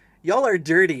 y'all are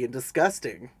dirty and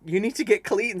disgusting. You need to get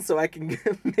clean so I can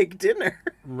make dinner.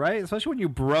 Right? Especially when you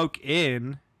broke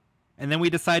in and then we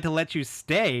decide to let you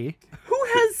stay. Who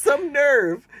has some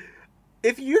nerve?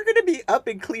 If you're going to be up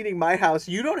and cleaning my house,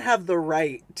 you don't have the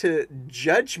right to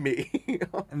judge me.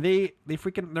 And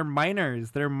they're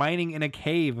miners. They're mining in a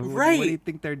cave. Right. What do you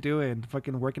think they're doing?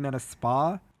 Fucking working at a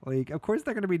spa? Like, of course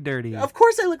they're going to be dirty. Of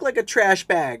course I look like a trash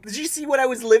bag. Did you see what I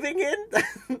was living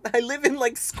in? I live in,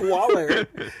 like, squalor.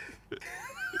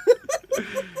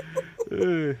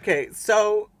 Okay,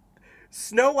 so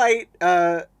Snow White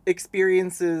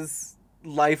experiences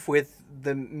life with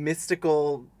the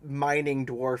mystical mining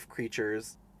dwarf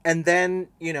creatures, and then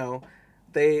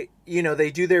they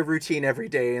do their routine every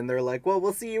day, and they're like, well,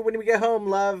 we'll see you when we get home,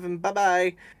 love, and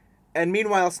bye-bye. And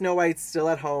meanwhile, Snow White's still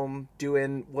at home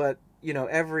doing what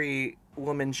every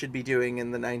woman should be doing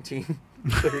in the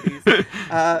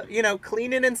 1930s.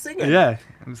 Cleaning and singing. Yeah,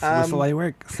 whistle while you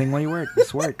work, sing while you work,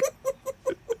 just work.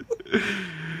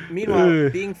 Meanwhile,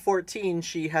 being 14,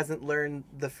 she hasn't learned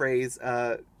the phrase,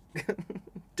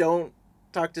 don't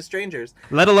talk to strangers.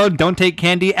 Let alone don't take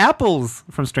candy apples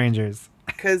from strangers.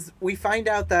 Because we find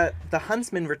out that the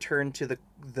huntsman returned to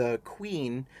the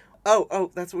queen. Oh,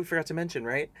 that's what we forgot to mention,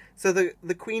 right? So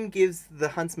the queen gives the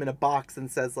huntsman a box and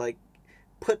says, like,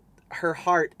 put her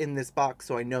heart in this box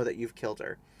so I know that you've killed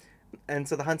her. And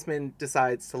so the huntsman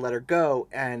decides to let her go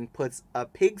and puts a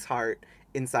pig's heart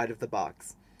inside of the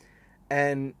box.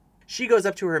 And she goes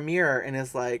up to her mirror and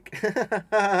is like,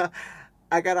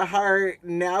 I got a heart.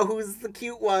 Now who's the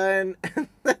cute one? And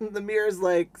then the mirror's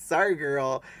like, sorry,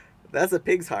 girl. That's a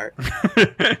pig's heart.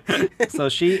 So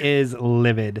she is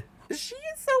livid. She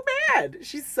is so mad.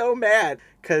 She's so mad.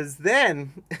 Because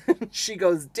then she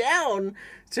goes down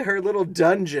to her little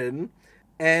dungeon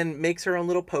and makes her own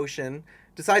little potion.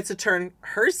 Decides to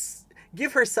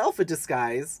give herself a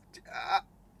disguise.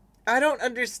 I don't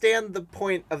understand the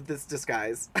point of this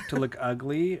disguise. To look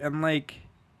ugly. And like,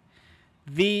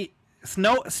 the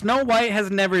Snow White has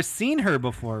never seen her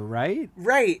before, right?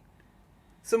 Right.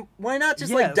 So why not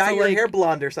just dye your hair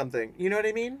blonde or something? You know what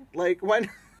I mean? Like, why not?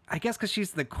 I guess because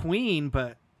she's the queen,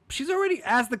 but she's already,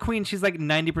 as the queen, she's like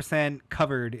 90%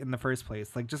 covered in the first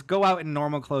place. Like, just go out in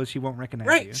normal clothes, she won't recognize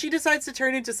you. Right. She decides to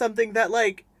turn into something that,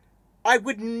 like, I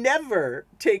would never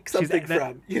take something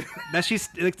from. You know? That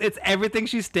it's everything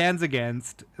she stands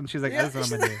against, and she's like, that's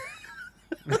what I'm gonna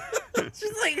do.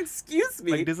 She's like, excuse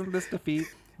me. Like, doesn't this defeat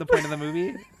the point of the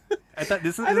movie? I thought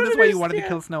isn't this why you wanted to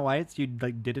kill Snow White? So you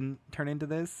like didn't turn into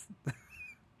this?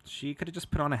 She could have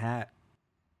just put on a hat.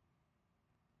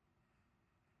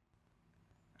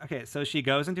 Okay, so she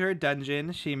goes into her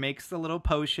dungeon. She makes a little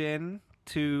potion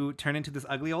to turn into this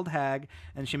ugly old hag,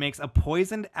 and she makes a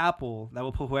poisoned apple that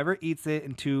will put whoever eats it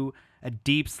into a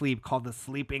deep sleep called the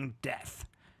Sleeping Death.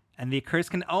 And the curse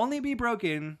can only be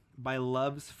broken by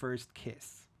love's first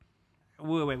kiss.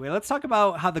 Wait. Let's talk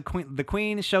about how the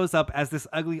queen shows up as this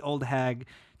ugly old hag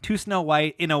to Snow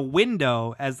White in a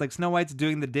window as like Snow White's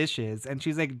doing the dishes, and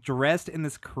she's like dressed in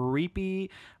this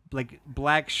creepy like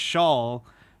black shawl.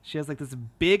 She has like this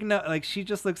big like she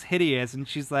just looks hideous, and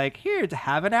she's like, here to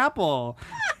have an apple.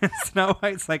 And Snow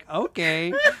White's like,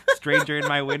 okay, stranger in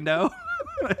my window.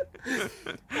 Like,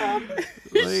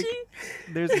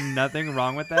 there's nothing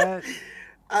wrong with that.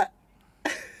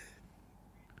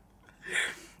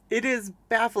 It is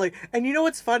baffling. And you know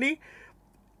what's funny?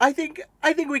 I think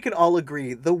we can all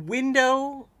agree the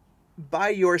window by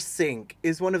your sink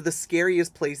is one of the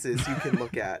scariest places you can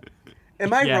look at.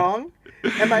 Am I wrong?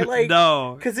 Am I like...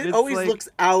 No. Because it always like... looks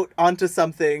out onto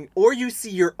something, or you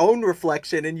see your own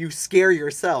reflection and you scare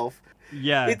yourself.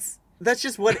 Yeah. That's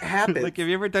just what happens. Like, have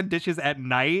you ever done dishes at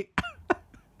night?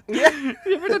 Yeah. Have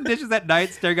you ever done dishes at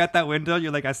night, staring out that window?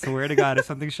 You're like, I swear to God, if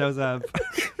something shows up...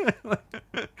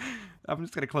 I'm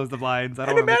just going to close the blinds. I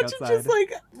don't want to look outside. Imagine just,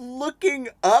 like, looking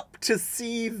up to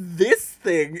see this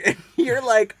thing, and you're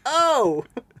like, oh...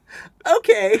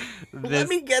 Okay, let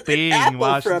me get the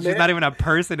apple from it. She's not even a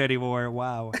person anymore.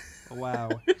 Wow.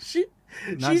 She's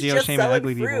not just selling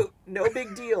ugly fruit. People. No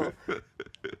big deal.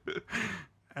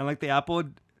 And like the apple, it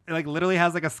like literally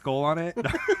has like a skull on it.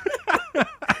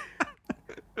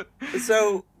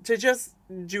 So to just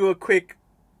do a quick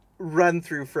run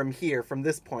through from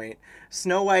this point,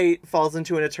 Snow White falls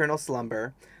into an eternal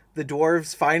slumber. The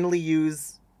dwarves finally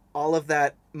use all of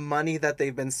that money that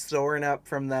they've been storing up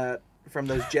from those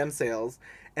gem sales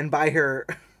and buy her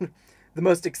the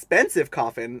most expensive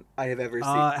coffin I have ever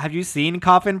seen. Have you seen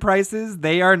coffin prices?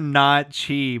 They are not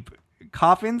cheap.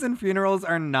 Coffins and funerals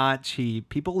are not cheap.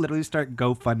 People literally start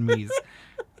GoFundMes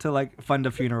to like fund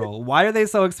a funeral. Why are they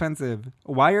so expensive?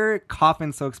 Why are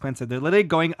coffins so expensive? They're literally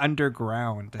going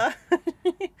underground.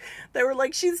 They were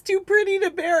like, she's too pretty to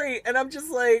bury, and I'm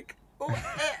just like,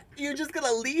 you're just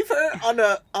gonna leave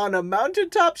her on a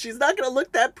mountaintop? She's not gonna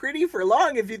look that pretty for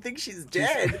long if you think she's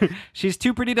dead. She's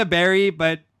too pretty to bury,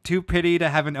 but too pretty to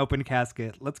have an open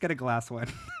casket. Let's get a glass one.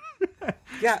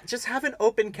 Yeah, just have an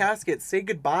open casket, say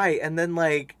goodbye, and then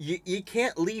like you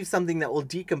can't leave something that will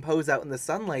decompose out in the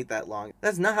sunlight that long.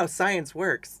 That's not how science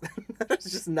works. That's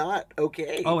just not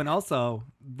okay. Oh, and also,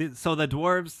 so the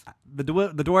dwarves,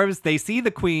 they see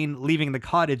the queen leaving the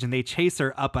cottage and they chase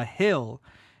her up a hill.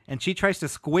 And she tries to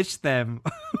squish them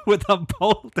with a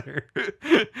boulder.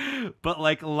 But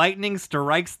like lightning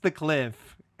strikes the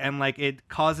cliff and like it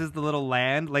causes the little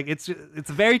land. Like it's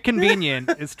very convenient.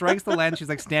 It strikes the land she's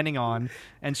like standing on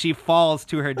and she falls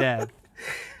to her death.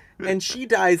 And she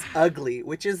dies ugly,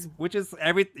 which is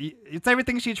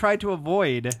everything she tried to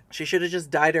avoid. She should have just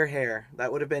dyed her hair.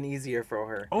 That would have been easier for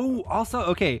her. Oh, also,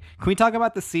 okay, can we talk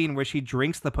about the scene where she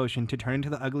drinks the potion to turn into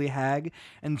the ugly hag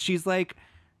and she's like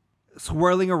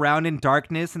swirling around in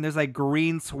darkness and there's like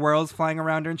green swirls flying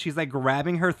around her and she's like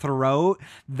grabbing her throat?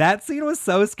 That scene was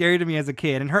so scary to me as a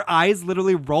kid, and her eyes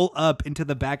literally roll up into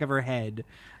the back of her head.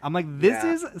 I'm like, this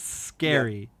is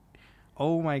scary. Yeah.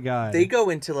 Oh my god. They go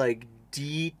into like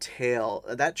detail.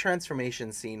 That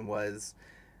transformation scene was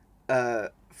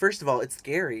first of all, it's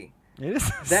scary. It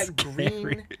is that scary.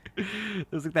 Green.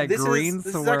 There's like that green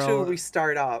swirl. This is actually where we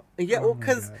start off. Yeah, well,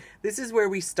 because this is where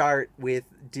we start with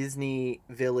Disney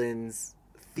villains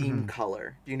theme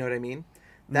color. Do you know what I mean?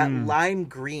 That lime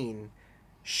green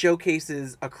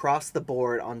showcases across the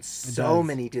board on so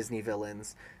many Disney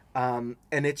villains. And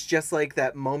it's just like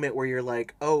that moment where you're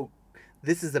like, oh,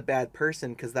 this is a bad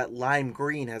person because that lime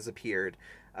green has appeared.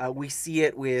 We see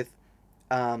it with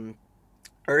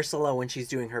Ursula when she's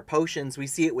doing her potions. We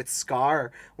see it with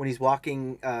Scar when he's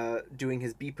walking, doing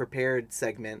his Be Prepared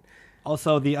segment.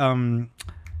 Also, the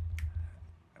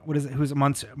what is it? Who's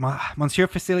Monsieur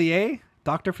Facilier?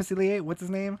 Dr. Facilier? What's his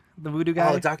name? The voodoo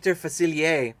guy? Oh, Dr.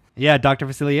 Facilier. Yeah, Dr.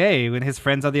 Facilier, when his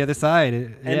friends on the other side.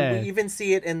 And we even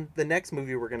see it in the next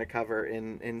movie we're going to cover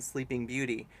in Sleeping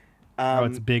Beauty.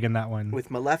 It's big in that one. With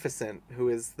Maleficent, who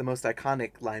is the most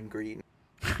iconic lime green.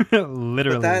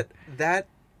 Literally. But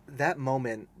that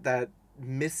moment, that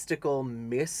mystical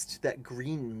mist, that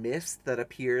green mist that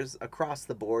appears across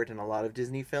the board in a lot of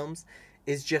Disney films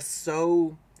is just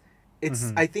so...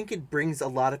 I think it brings a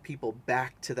lot of people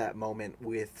back to that moment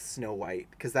with Snow White,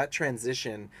 because that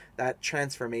transition, that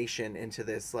transformation into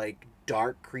this like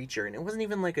dark creature, and it wasn't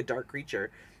even like a dark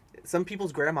creature. Some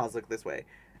people's grandmas look this way.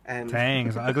 And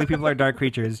dang, so ugly people are dark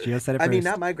creatures. Gio said it first. I mean,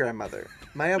 not my grandmother.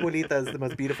 My abuelita is the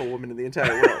most beautiful woman in the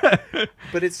entire world.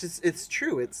 But it's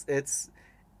true. We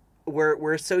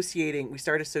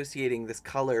start associating this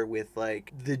color with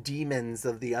like the demons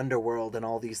of the underworld and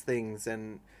all these things,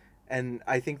 and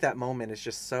I think that moment is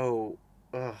just so,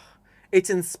 it's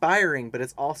inspiring, but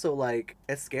it's also like,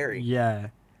 it's scary. Yeah.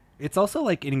 It's also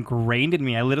like ingrained in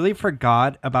me. I literally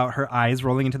forgot about her eyes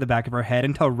rolling into the back of her head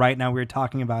until right now we were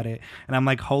talking about it. And I'm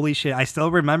like, holy shit, I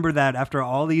still remember that after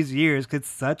all these years, because it's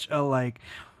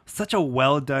such a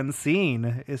well done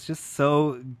scene. It's just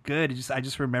so good. I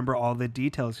just remember all the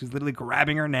details. She's literally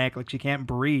grabbing her neck like she can't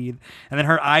breathe, and then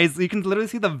her eyes, you can literally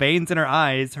see the veins in her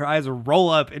eyes. Her eyes roll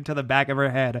up into the back of her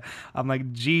head. I'm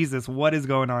like, Jesus, what is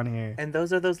going on here? And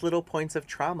those are those little points of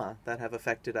trauma that have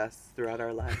affected us throughout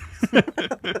our lives.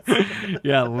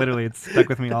 Yeah, literally, it's stuck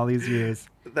with me all these years.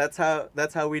 That's how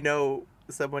we know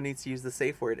someone needs to use the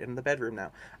safe word in the bedroom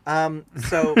now.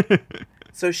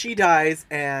 So she dies,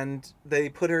 and they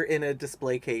put her in a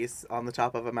display case on the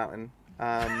top of a mountain.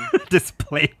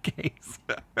 Display case.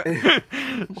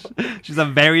 She's a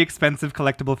very expensive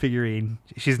collectible figurine.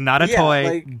 She's not a toy.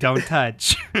 Like, don't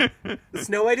touch.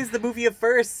 Snow White is the movie of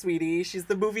first, sweetie. She's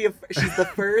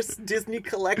the first Disney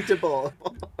collectible.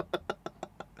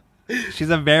 She's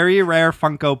a very rare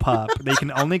Funko Pop. They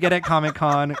can only get at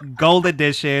Comic-Con, Gold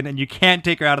Edition, and you can't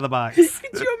take her out of the box.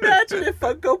 Could you imagine if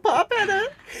Funko Pop had a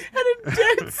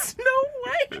dead Snow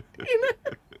White in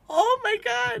it? Oh my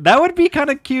god. That would be kind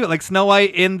of cute. Like Snow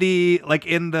White in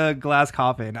the glass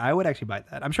coffin. I would actually buy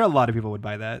that. I'm sure a lot of people would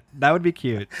buy that. That would be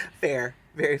cute. Fair.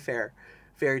 Very fair.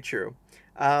 Very true.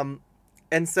 And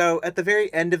so at the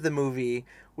very end of the movie,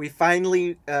 we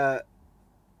finally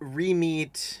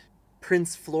re-meet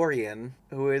Prince Florian,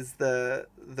 who is the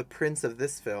prince of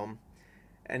this film,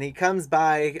 and he comes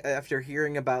by after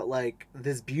hearing about like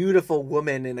this beautiful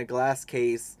woman in a glass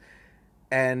case,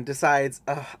 and decides,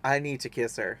 oh, I need to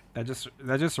kiss her. That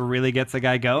just really gets a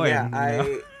guy going.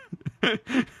 Yeah,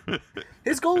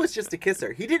 His goal was just to kiss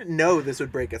her. He didn't know this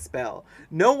would break a spell.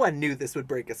 No one knew this would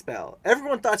break a spell.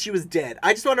 Everyone thought she was dead.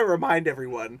 I just want to remind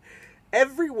everyone.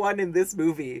 Everyone in this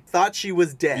movie thought she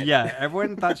was dead. Yeah,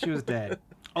 everyone thought she was dead.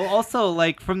 Oh, also,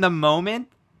 like, from the moment...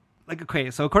 Like,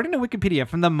 okay, so according to Wikipedia,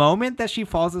 from the moment that she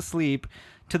falls asleep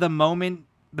to the moment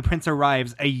the prince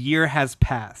arrives, a year has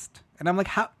passed. And I'm like,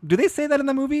 how... Do they say that in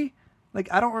the movie? Like,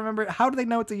 I don't remember. How do they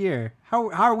know it's a year? How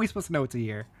are we supposed to know it's a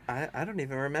year? I don't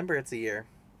even remember it's a year.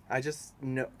 I just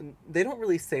know they don't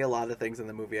really say a lot of things in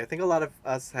the movie. I think a lot of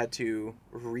us had to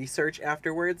research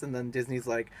afterwards, and then Disney's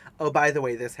like, "Oh, by the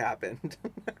way, this happened."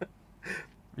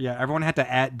 Yeah, everyone had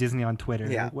to @ Disney on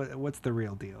Twitter. Yeah. What's the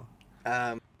real deal?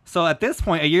 Um, So at this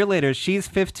point, a year later, she's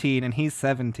 15 and he's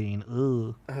 17.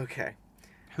 Ugh. okay.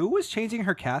 Who was changing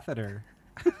her catheter?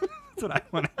 That's what I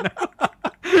want to know.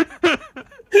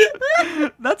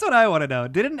 That's what I want to know.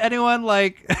 Didn't anyone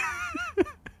like...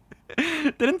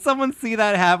 Didn't someone see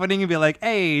that happening and be like,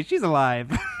 hey, she's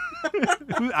alive.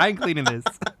 I'm cleaning this.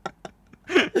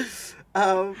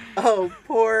 Oh,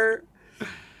 poor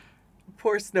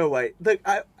Snow White.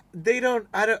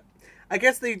 I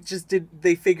guess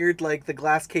they figured like the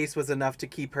glass case was enough to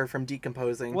keep her from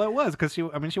decomposing. Well, it was because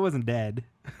she wasn't dead.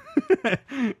 But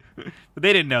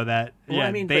they didn't know that. Well, yeah,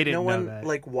 I mean, they but didn't no know one that.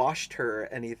 like washed her or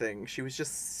anything. She was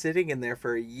just sitting in there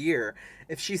for a year.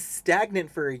 If she's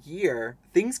stagnant for a year,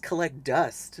 things collect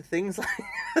dust. Things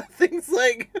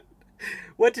like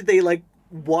what did they like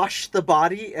wash the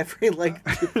body every like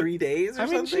 3 days or I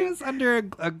mean, something? she was under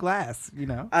a glass, you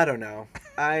know. I don't know.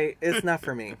 It's not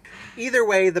for me. Either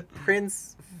way, the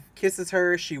prince kisses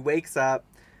her. She wakes up,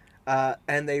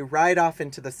 and they ride off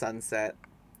into the sunset.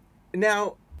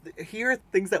 Now, here are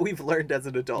things that we've learned as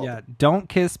an adult. Yeah, don't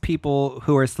kiss people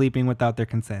who are sleeping without their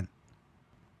consent.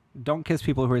 Don't kiss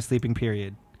people who are sleeping,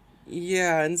 period.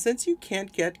 Yeah, and since you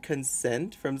can't get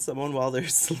consent from someone while they're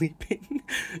sleeping,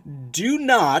 do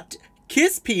not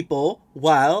kiss people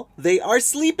while they are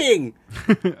sleeping.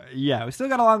 Yeah, we still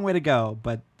got a long way to go,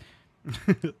 but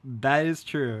that is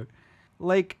true.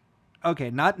 Like, okay,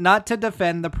 not to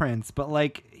defend the prince, but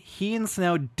like he and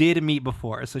Snow did meet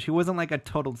before, so she wasn't like a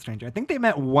total stranger. I think they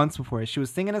met once before. She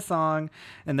was singing a song,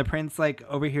 and the prince like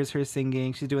overhears her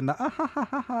singing. She's doing the ah ha ha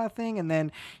ha ha thing, and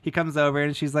then he comes over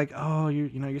and she's like, "Oh,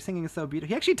 you're singing so beautiful."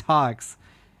 He actually talks,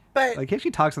 But like he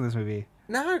actually talks in this movie.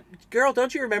 no, girl,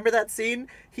 don't you remember that scene?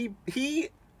 He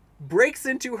breaks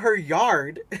into her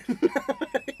yard,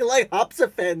 he like hops a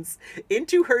fence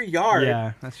into her yard.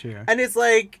 Yeah, that's true. And is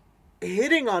like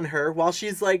hitting on her while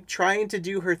she's like trying to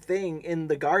do her thing in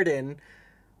the garden,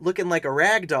 looking like a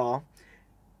rag doll.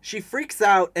 She freaks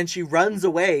out and she runs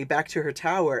away back to her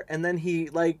tower, and then he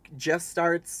like just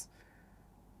starts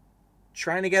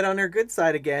trying to get on her good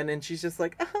side again, and she's just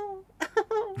like, oh,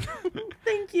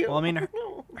 thank you. Well, I mean,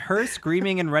 her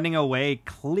screaming and running away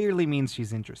clearly means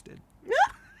she's interested.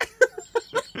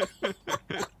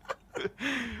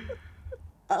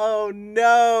 Oh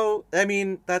no. I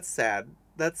mean, that's sad.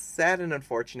 That's sad and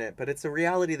unfortunate, but it's a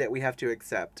reality that we have to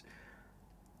accept.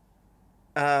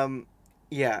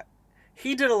 Yeah.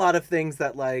 He did a lot of things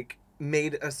that like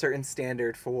made a certain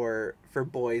standard for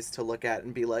boys to look at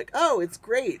and be like, "Oh, it's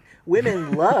great.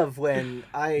 Women love when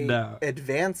I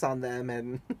advance on them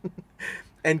and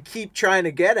and keep trying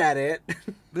to get at it."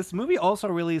 This movie also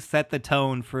really set the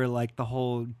tone for like the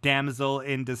whole damsel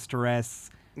in distress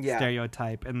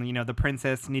stereotype, and the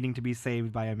princess needing to be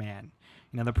saved by a man.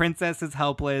 The princess is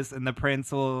helpless, and the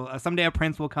prince will someday a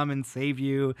prince will come and save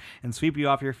you and sweep you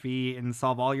off your feet and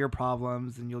solve all your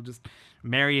problems, and you'll just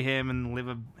marry him and live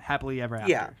a happily ever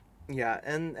after. Yeah,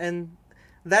 and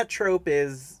that trope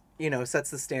is sets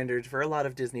the standard for a lot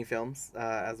of Disney films,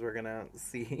 as we're gonna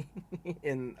see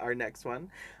in our next one.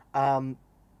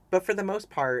 But for the most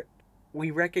part,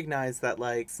 we recognize that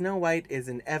like Snow White is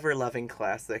an ever-loving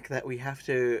classic that we have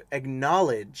to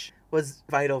acknowledge was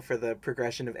vital for the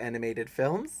progression of animated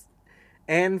films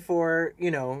and for,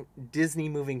 Disney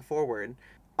moving forward.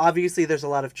 Obviously, there's a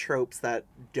lot of tropes that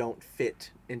don't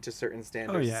fit into certain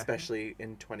standards, especially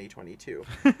in 2022.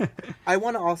 I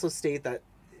want to also state that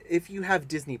if you have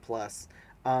Disney Plus,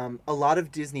 a lot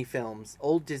of Disney films,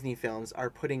 old Disney films, are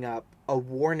putting up a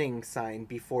warning sign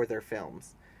before their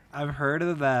films. I've heard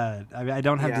of that. I mean, I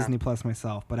don't have Disney Plus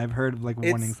myself, but I've heard of like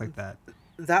warnings like that.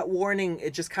 That warning,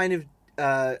 it just kind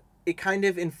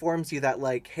of informs you that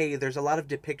like, hey, there's a lot of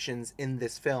depictions in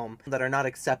this film that are not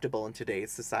acceptable in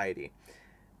today's society.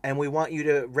 And we want you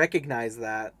to recognize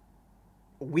that.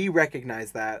 We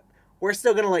recognize that. We're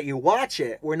still going to let you watch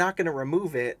it. We're not going to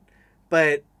remove it,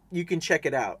 but you can check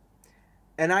it out.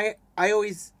 And I'm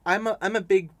a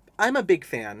big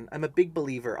fan. I'm a big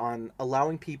believer on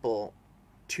allowing people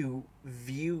to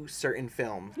view certain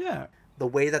films, Yeah. the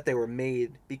way that they were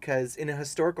made, because in a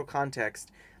historical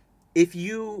context, if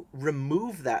you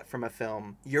remove that from a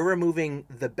film, you're removing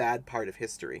the bad part of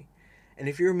history. And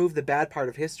if you remove the bad part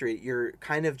of history, you're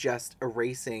kind of just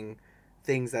erasing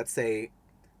things that say,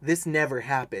 this never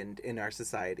happened in our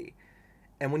society.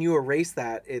 And when you erase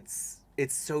that, it's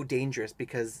so dangerous,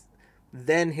 because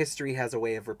then history has a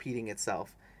way of repeating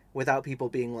itself without people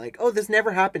being like, oh, this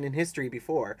never happened in history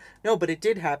before. No, but it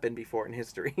did happen before in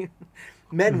history.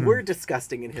 Men were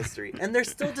disgusting in history, and they're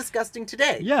still disgusting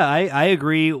today. Yeah, I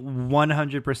agree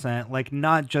 100%. Like,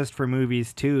 not just for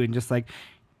movies, too, and just like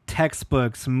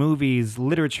textbooks, movies,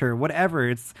 literature, whatever.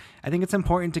 I think it's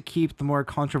important to keep the more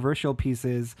controversial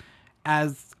pieces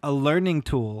as a learning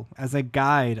tool, as a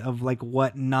guide of like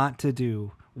what not to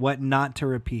do, what not to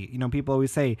repeat. You know, people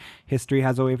always say history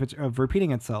has a way of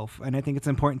repeating itself. And I think it's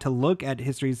important to look at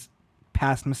history's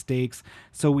past mistakes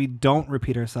so we don't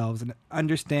repeat ourselves and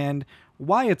understand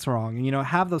why it's wrong, and, you know,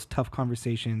 have those tough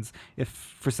conversations.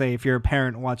 If you're a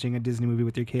parent watching a Disney movie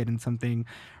with your kid and something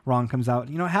wrong comes out,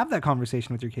 you know, have that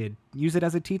conversation with your kid. Use it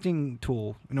as a teaching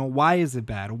tool. You know, why is it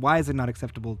bad? Why is it not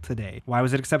acceptable today? Why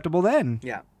was it acceptable then?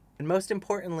 Yeah. And most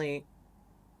importantly,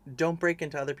 don't break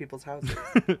into other people's houses.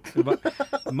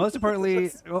 Most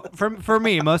importantly, well, for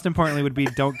me, most importantly would be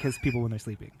don't kiss people when they're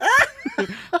sleeping.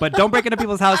 But don't break into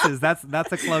people's houses. That's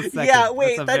a close second. Yeah,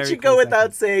 wait, that should go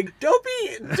without saying. Don't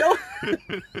be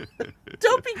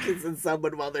kissing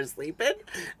someone while they're sleeping.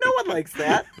 No one likes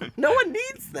that. No one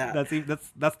needs that.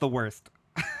 That's the worst.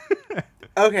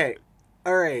 Okay.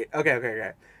 All right.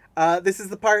 Okay. This is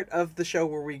the part of the show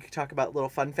where we talk about little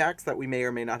fun facts that we may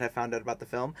or may not have found out about the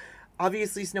film.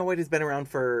 Obviously, Snow White has been around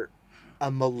for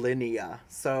a millennia,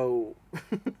 so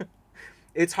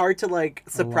it's hard to like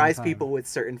surprise people with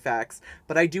certain facts.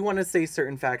 But I do want to say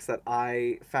certain facts that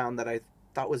I found that I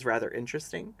thought was rather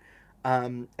interesting,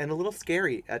 and a little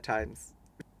scary at times.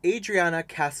 Adriana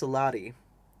Caselotti.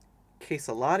 I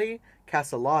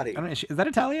don't know, is that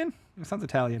Italian? It sounds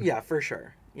Italian. Yeah, for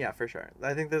sure.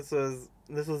 I think this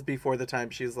was before the time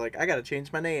she's like, I gotta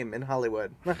change my name in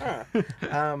Hollywood.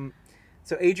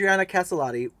 So Adriana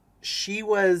Caselotti, she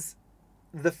was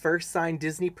the first signed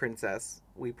Disney princess.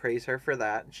 We praise her for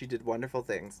that. She did wonderful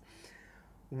things.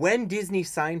 When Disney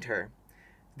signed her,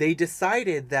 they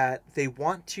decided that they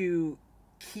want to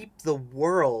keep the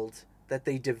world that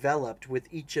they developed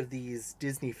with each of these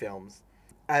Disney films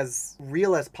as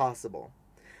real as possible.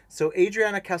 So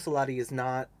Adriana Caselotti is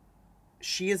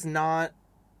not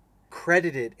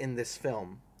credited in this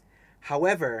film.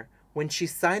 However, when she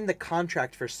signed the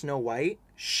contract for Snow White,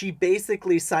 she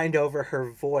basically signed over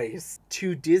her voice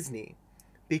to Disney,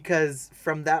 because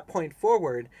from that point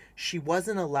forward, she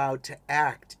wasn't allowed to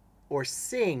act or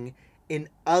sing in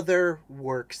other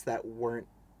works that weren't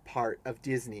part of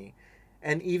Disney.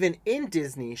 And even in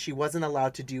Disney, she wasn't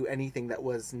allowed to do anything that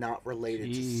was not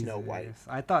related to Snow White.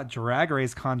 I thought Drag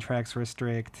Race contracts were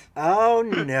strict. Oh,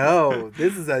 no.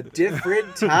 This is a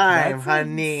different time,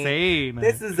 honey. Insane.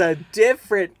 This is a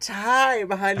different time,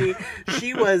 honey.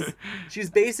 She's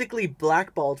basically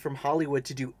blackballed from Hollywood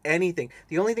to do anything.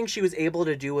 The only thing she was able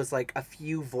to do was like a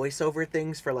few voiceover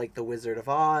things for like The Wizard of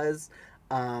Oz.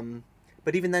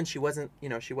 But even then, she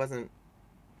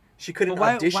couldn't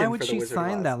audition why for would The she Wizard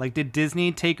sign of Oz. that? Like, did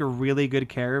Disney take really good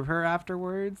care of her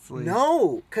afterwards? Like,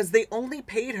 No, because they only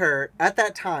paid her at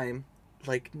that time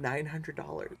like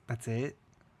 $900. That's it?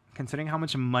 Considering how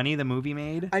much money the movie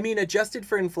made? I mean, adjusted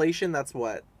for inflation, that's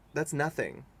what? That's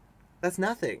nothing. That's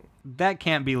nothing. That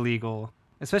can't be legal.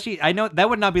 Especially, I know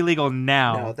that would not be legal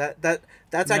now. No,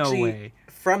 that's No actually way.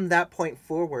 From that point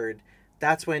forward.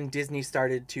 That's when Disney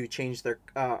started to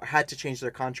had to change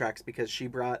their contracts, because she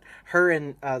brought her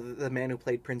and the man who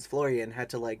played Prince Florian had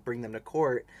to like bring them to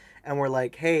court, and we're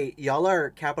like, hey, y'all are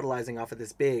capitalizing off of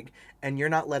this big, and you're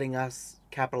not letting us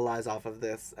capitalize off of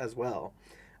this as well.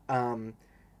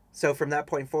 So from that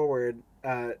point forward,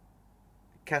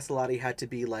 Caselotti had to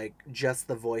be like just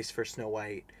the voice for Snow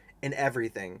White in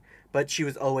everything, but she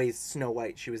was always Snow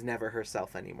White. She was never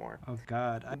herself anymore. Oh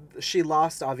God. She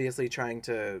lost, obviously, trying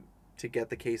to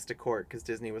get the case to court, because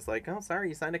Disney was like, oh, sorry,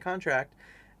 you signed a contract.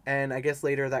 And I guess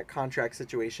later that contract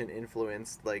situation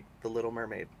influenced like The Little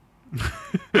Mermaid.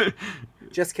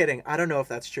 Just kidding. I don't know if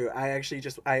that's true. I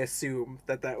assume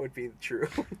that would be true.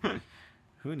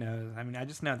 Who knows? I mean, I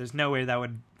just know there's no way that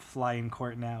would fly in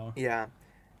court now. Yeah.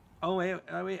 Oh wait,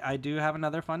 I do have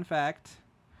another fun fact.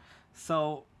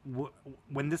 So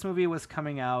when this movie was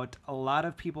coming out, a lot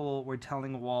of people were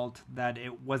telling Walt that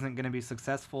it wasn't going to be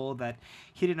successful, that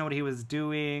he didn't know what he was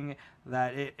doing,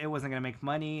 that it wasn't going to make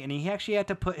money, and he actually had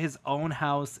to put his own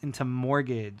house into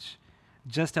mortgage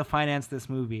just to finance this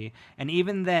movie. And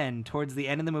even then, towards the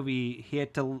end of the movie, he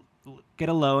had to get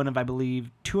a loan of, I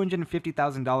believe,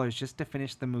 $250,000 just to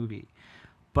finish the movie.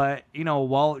 But, you know,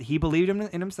 Walt, he believed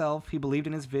in himself, he believed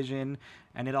in his vision,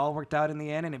 and it all worked out in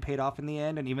the end, and it paid off in the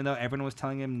end. And even though everyone was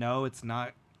telling him, no, it's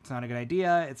not a good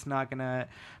idea, it's not gonna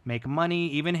make money,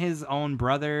 even his own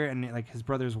brother and like his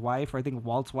brother's wife, or I think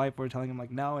Walt's wife, were telling him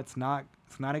like, no, it's not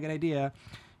a good idea.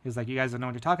 He was like, you guys don't know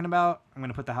what you're talking about. I'm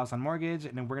gonna put the house on mortgage,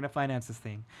 and then we're gonna finance this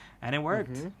thing. And it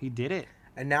worked. He did it.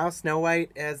 And now Snow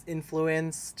White has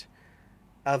influenced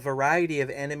a variety of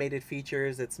animated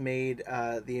features. It's made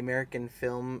the American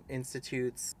Film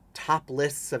Institute's top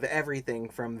lists of everything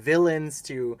from villains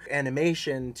to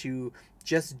animation to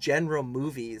just general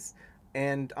movies.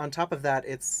 And on top of that,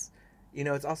 it's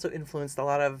also influenced a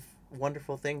lot of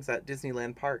wonderful things at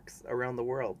Disneyland parks around the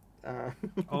world.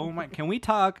 Oh my! Can we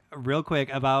talk real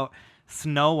quick about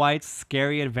Snow White's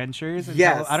Scary Adventures?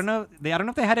 Yes. I don't know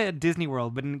if they had it at Disney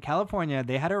World, but in California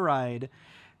they had a ride.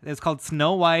 It's called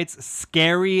Snow White's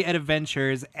Scary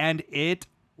Adventures, and it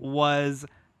was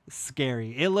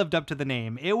scary. It lived up to the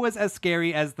name. It was as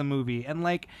scary as the movie. And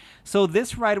like, so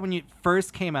this ride, when it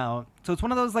first came out, so it's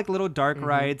one of those like little dark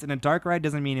rides, and a dark ride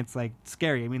doesn't mean it's like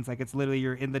scary. It means like it's literally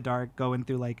you're in the dark going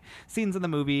through like scenes in the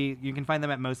movie. You can find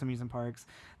them at most amusement parks.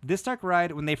 This dark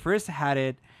ride, when they first had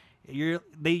it, you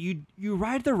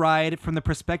ride the ride from the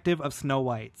perspective of Snow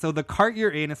White. So the cart you're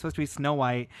in is supposed to be Snow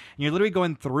White, and you're literally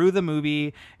going through the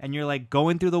movie, and you're like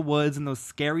going through the woods and those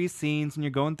scary scenes, and you're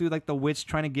going through like the witch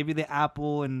trying to give you the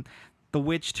apple, and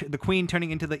the queen turning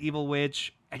into the evil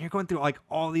witch, and you're going through like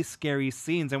all these scary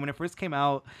scenes. And when it first came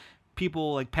out,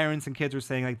 people like parents and kids were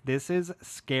saying like, this is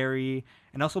scary.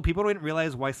 And also people didn't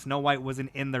realize why Snow White wasn't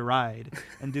in the ride,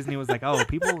 and Disney was like, oh,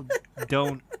 people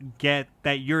don't get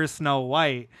that you're Snow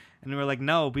White. And we were like,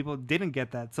 no, people didn't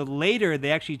get that. So later,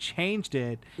 they actually changed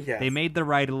it. Yes. They made the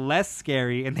ride less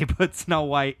scary, and they put Snow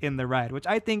White in the ride, which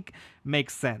I think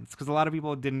makes sense, because a lot of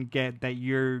people didn't get that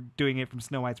you're doing it from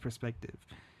Snow White's perspective.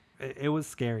 It was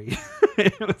scary.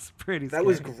 It was pretty scary. That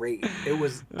was great. It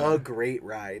was a great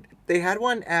ride. They had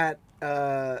one at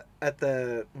they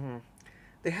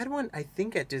had one, I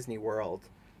think, at Disney World.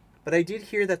 But I did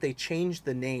hear that they changed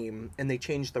the name and they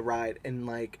changed the ride, and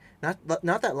like not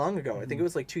that long ago. I think it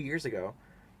was like 2 years ago.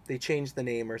 They changed the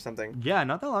name or something. Yeah,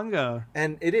 not that long ago.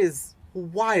 And it is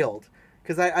wild,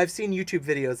 because I've seen YouTube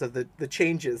videos of the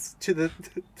changes to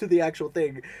the actual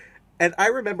thing, and I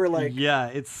remember like, yeah,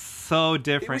 it's so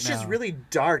different. It was now. just really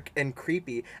dark and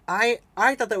creepy. I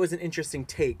thought that was an interesting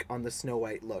take on the Snow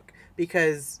White look,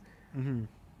 because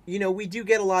we do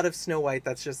get a lot of Snow White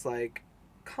that's just like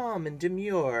calm and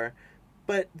demure,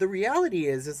 but the reality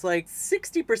is it's like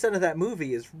 60% of that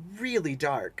movie is really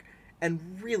dark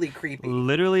and really creepy.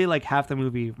 Literally like half the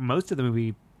movie, most of the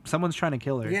movie, someone's trying to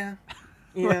kill her. Yeah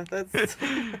that's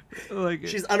like,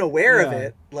 she's unaware of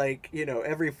it, like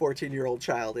every 14-year-old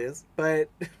child is, but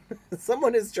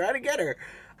someone is trying to get her.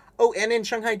 Oh, and in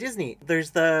Shanghai Disney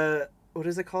there's the, what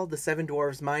is it called, the Seven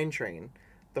Dwarfs Mine Train,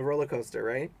 the roller coaster,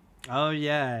 right? Oh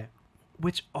yeah,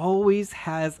 which always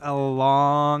has a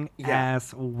long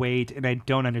ass wait, and I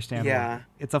don't understand why.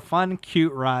 It's a fun,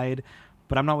 cute ride,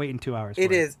 but I'm not waiting 2 hours for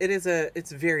it.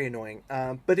 It's very annoying,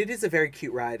 but it is a very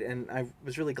cute ride, and I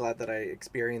was really glad that I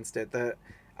experienced it.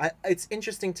 It's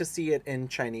interesting to see it in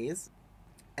Chinese,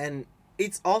 and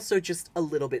it's also just a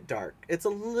little bit dark. It's a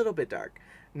little bit dark.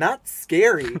 Not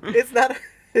scary.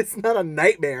 It's not a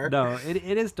nightmare. No, it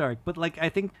is dark, but like I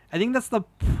think that's the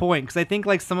point, because I think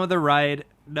like some of the ride,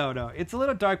 no, it's a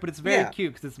little dark, but it's very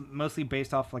cute, because it's mostly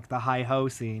based off like the hi-ho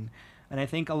scene, and I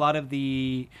think a lot of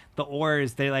the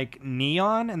oars, they're like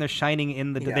neon, and they're shining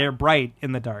in the they're bright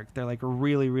in the dark. They're like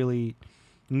really, really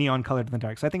neon colored in the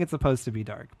dark. So I think it's supposed to be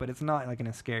dark, but it's not like in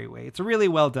a scary way. It's really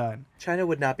well done. China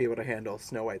would not be able to handle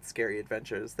Snow White's scary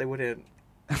adventures. They wouldn't.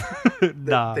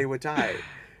 Nah. They would die.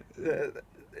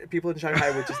 People in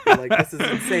Shanghai would just be like, this is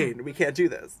insane, we can't do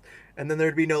this. And then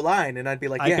there'd be no line, and I'd be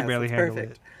like, I could barely handle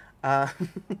perfect.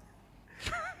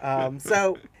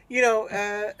 So,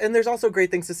 and there's also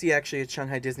great things to see actually at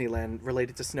Shanghai Disneyland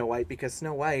related to Snow White, because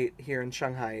Snow White here in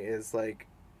Shanghai is like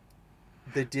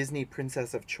the Disney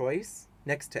princess of choice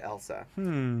next to Elsa.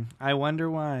 I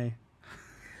wonder why.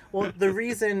 Well, the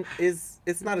reason is,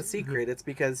 it's not a secret. It's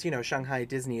because, Shanghai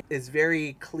Disney is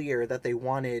very clear that they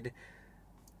wanted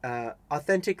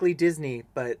authentically Disney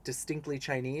but distinctly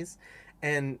Chinese,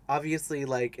 and obviously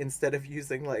like instead of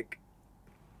using like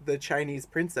the Chinese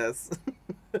princess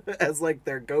as like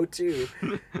their go-to,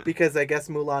 because I guess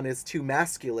Mulan is too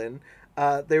masculine,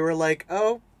 they were like,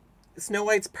 oh, Snow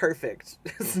White's perfect.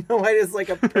 Snow White is like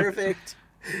a perfect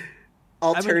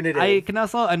alternative. I can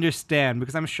also understand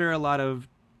because I'm sure a lot of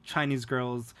Chinese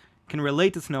girls can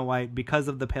relate to Snow White because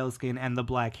of the pale skin and the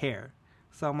black hair.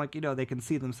 So I'm like, they can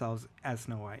see themselves as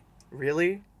Snow White.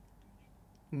 Really?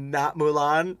 Not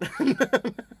Mulan?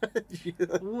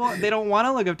 Well, they don't want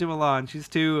to look up to Mulan. She's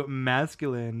too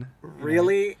masculine.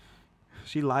 Really?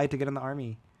 She lied to get in the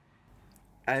army.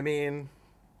 I mean,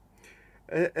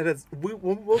 it is. We'll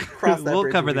cross that We'll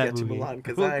bridge cover when we that get movie. to Mulan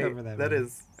because That that movie.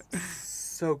 is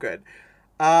so good.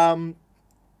 Cam,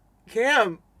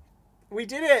 we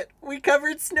did it. We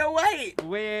covered Snow White.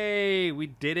 Way, we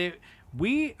did it.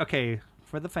 Okay,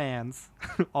 for the fans,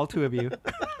 all two of you.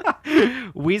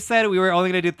 We said we were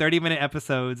only going to do 30-minute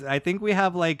episodes. I think we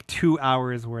have like 2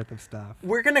 hours worth of stuff. I'm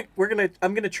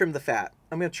gonna trim the fat.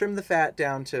 I'm gonna trim the fat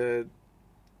down to.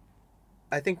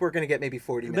 I think we're gonna get maybe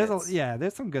 40 minutes.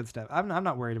 There's some good stuff. I'm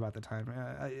not worried about the time.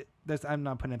 I'm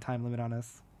not putting a time limit on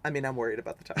us. I mean, I'm worried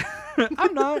about the time.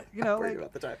 I'm not. I'm worried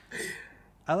about the time.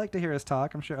 I like to hear us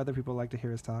talk. I'm sure other people like to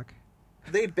hear us talk.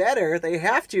 They better. They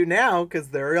have to now because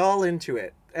they're all into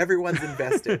it. Everyone's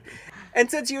invested. And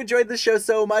since you enjoyed the show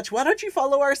so much, why don't you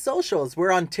follow our socials?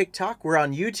 We're on TikTok, we're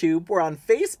on YouTube, we're on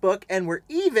Facebook, and we're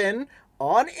even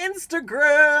on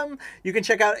Instagram. You can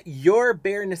check out Your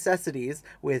Bare Necessities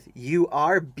with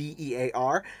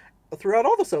URBEAR throughout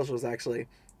all the socials, actually.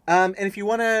 And if you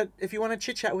wanna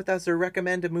chit chat with us or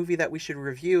recommend a movie that we should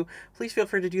review, please feel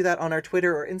free to do that on our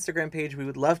Twitter or Instagram page. We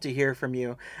would love to hear from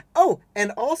you. Oh,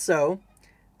 and also,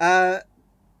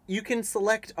 you can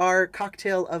select our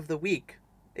cocktail of the week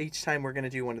each time we're gonna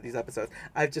do one of these episodes.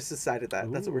 I've just decided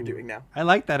that. That's what we're doing now. I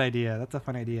like that idea. That's a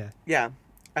fun idea. Yeah,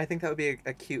 I think that would be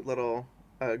a cute little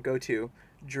go-to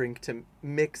drink to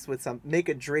mix with make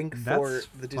a drink for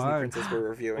the Disney princess we're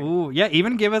reviewing. Ooh, yeah,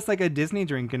 even give us like a Disney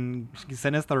drink and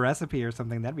send us the recipe or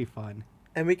something. That'd be fun.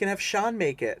 And we can have Sean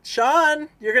make it. Sean,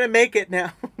 you're gonna make it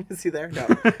now. Is he there? No.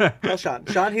 Tell Sean.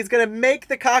 Sean, he's gonna make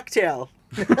the cocktail.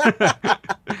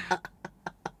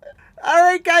 All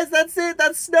right, guys, that's it.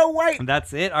 That's Snow White.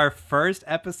 That's it. Our first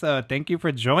episode. Thank you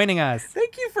for joining us.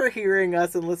 Thank you for hearing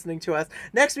us and listening to us.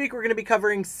 Next week, we're going to be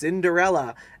covering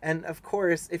Cinderella. And, of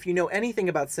course, if you know anything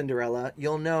about Cinderella,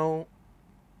 you'll know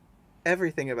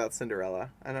everything about Cinderella.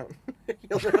 I don't...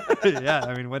 Yeah,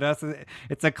 I mean, what else is it?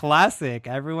 It's a classic.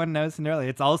 Everyone knows Cinderella.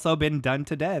 It's also been done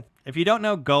to death. If you don't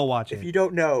know, go watch it. If you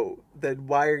don't know, then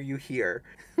why are you here?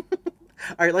 All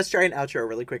right, let's try an outro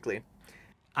really quickly.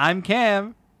 I'm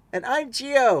Cam. And I'm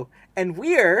Jio. And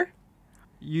we're...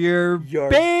 Your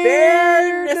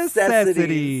bare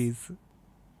necessities.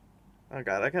 Oh,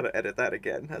 God, I got to edit that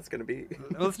again. That's going to be...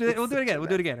 We'll do it again. We'll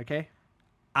do it again, okay?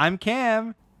 I'm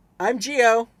Cam. I'm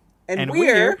Jio. And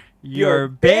we're your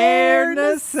bare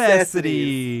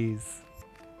necessities.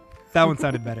 That one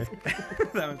sounded better.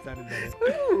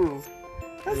 Ooh,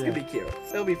 that's going to be cute.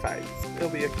 It'll be fine. It'll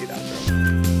be a cute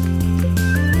outro.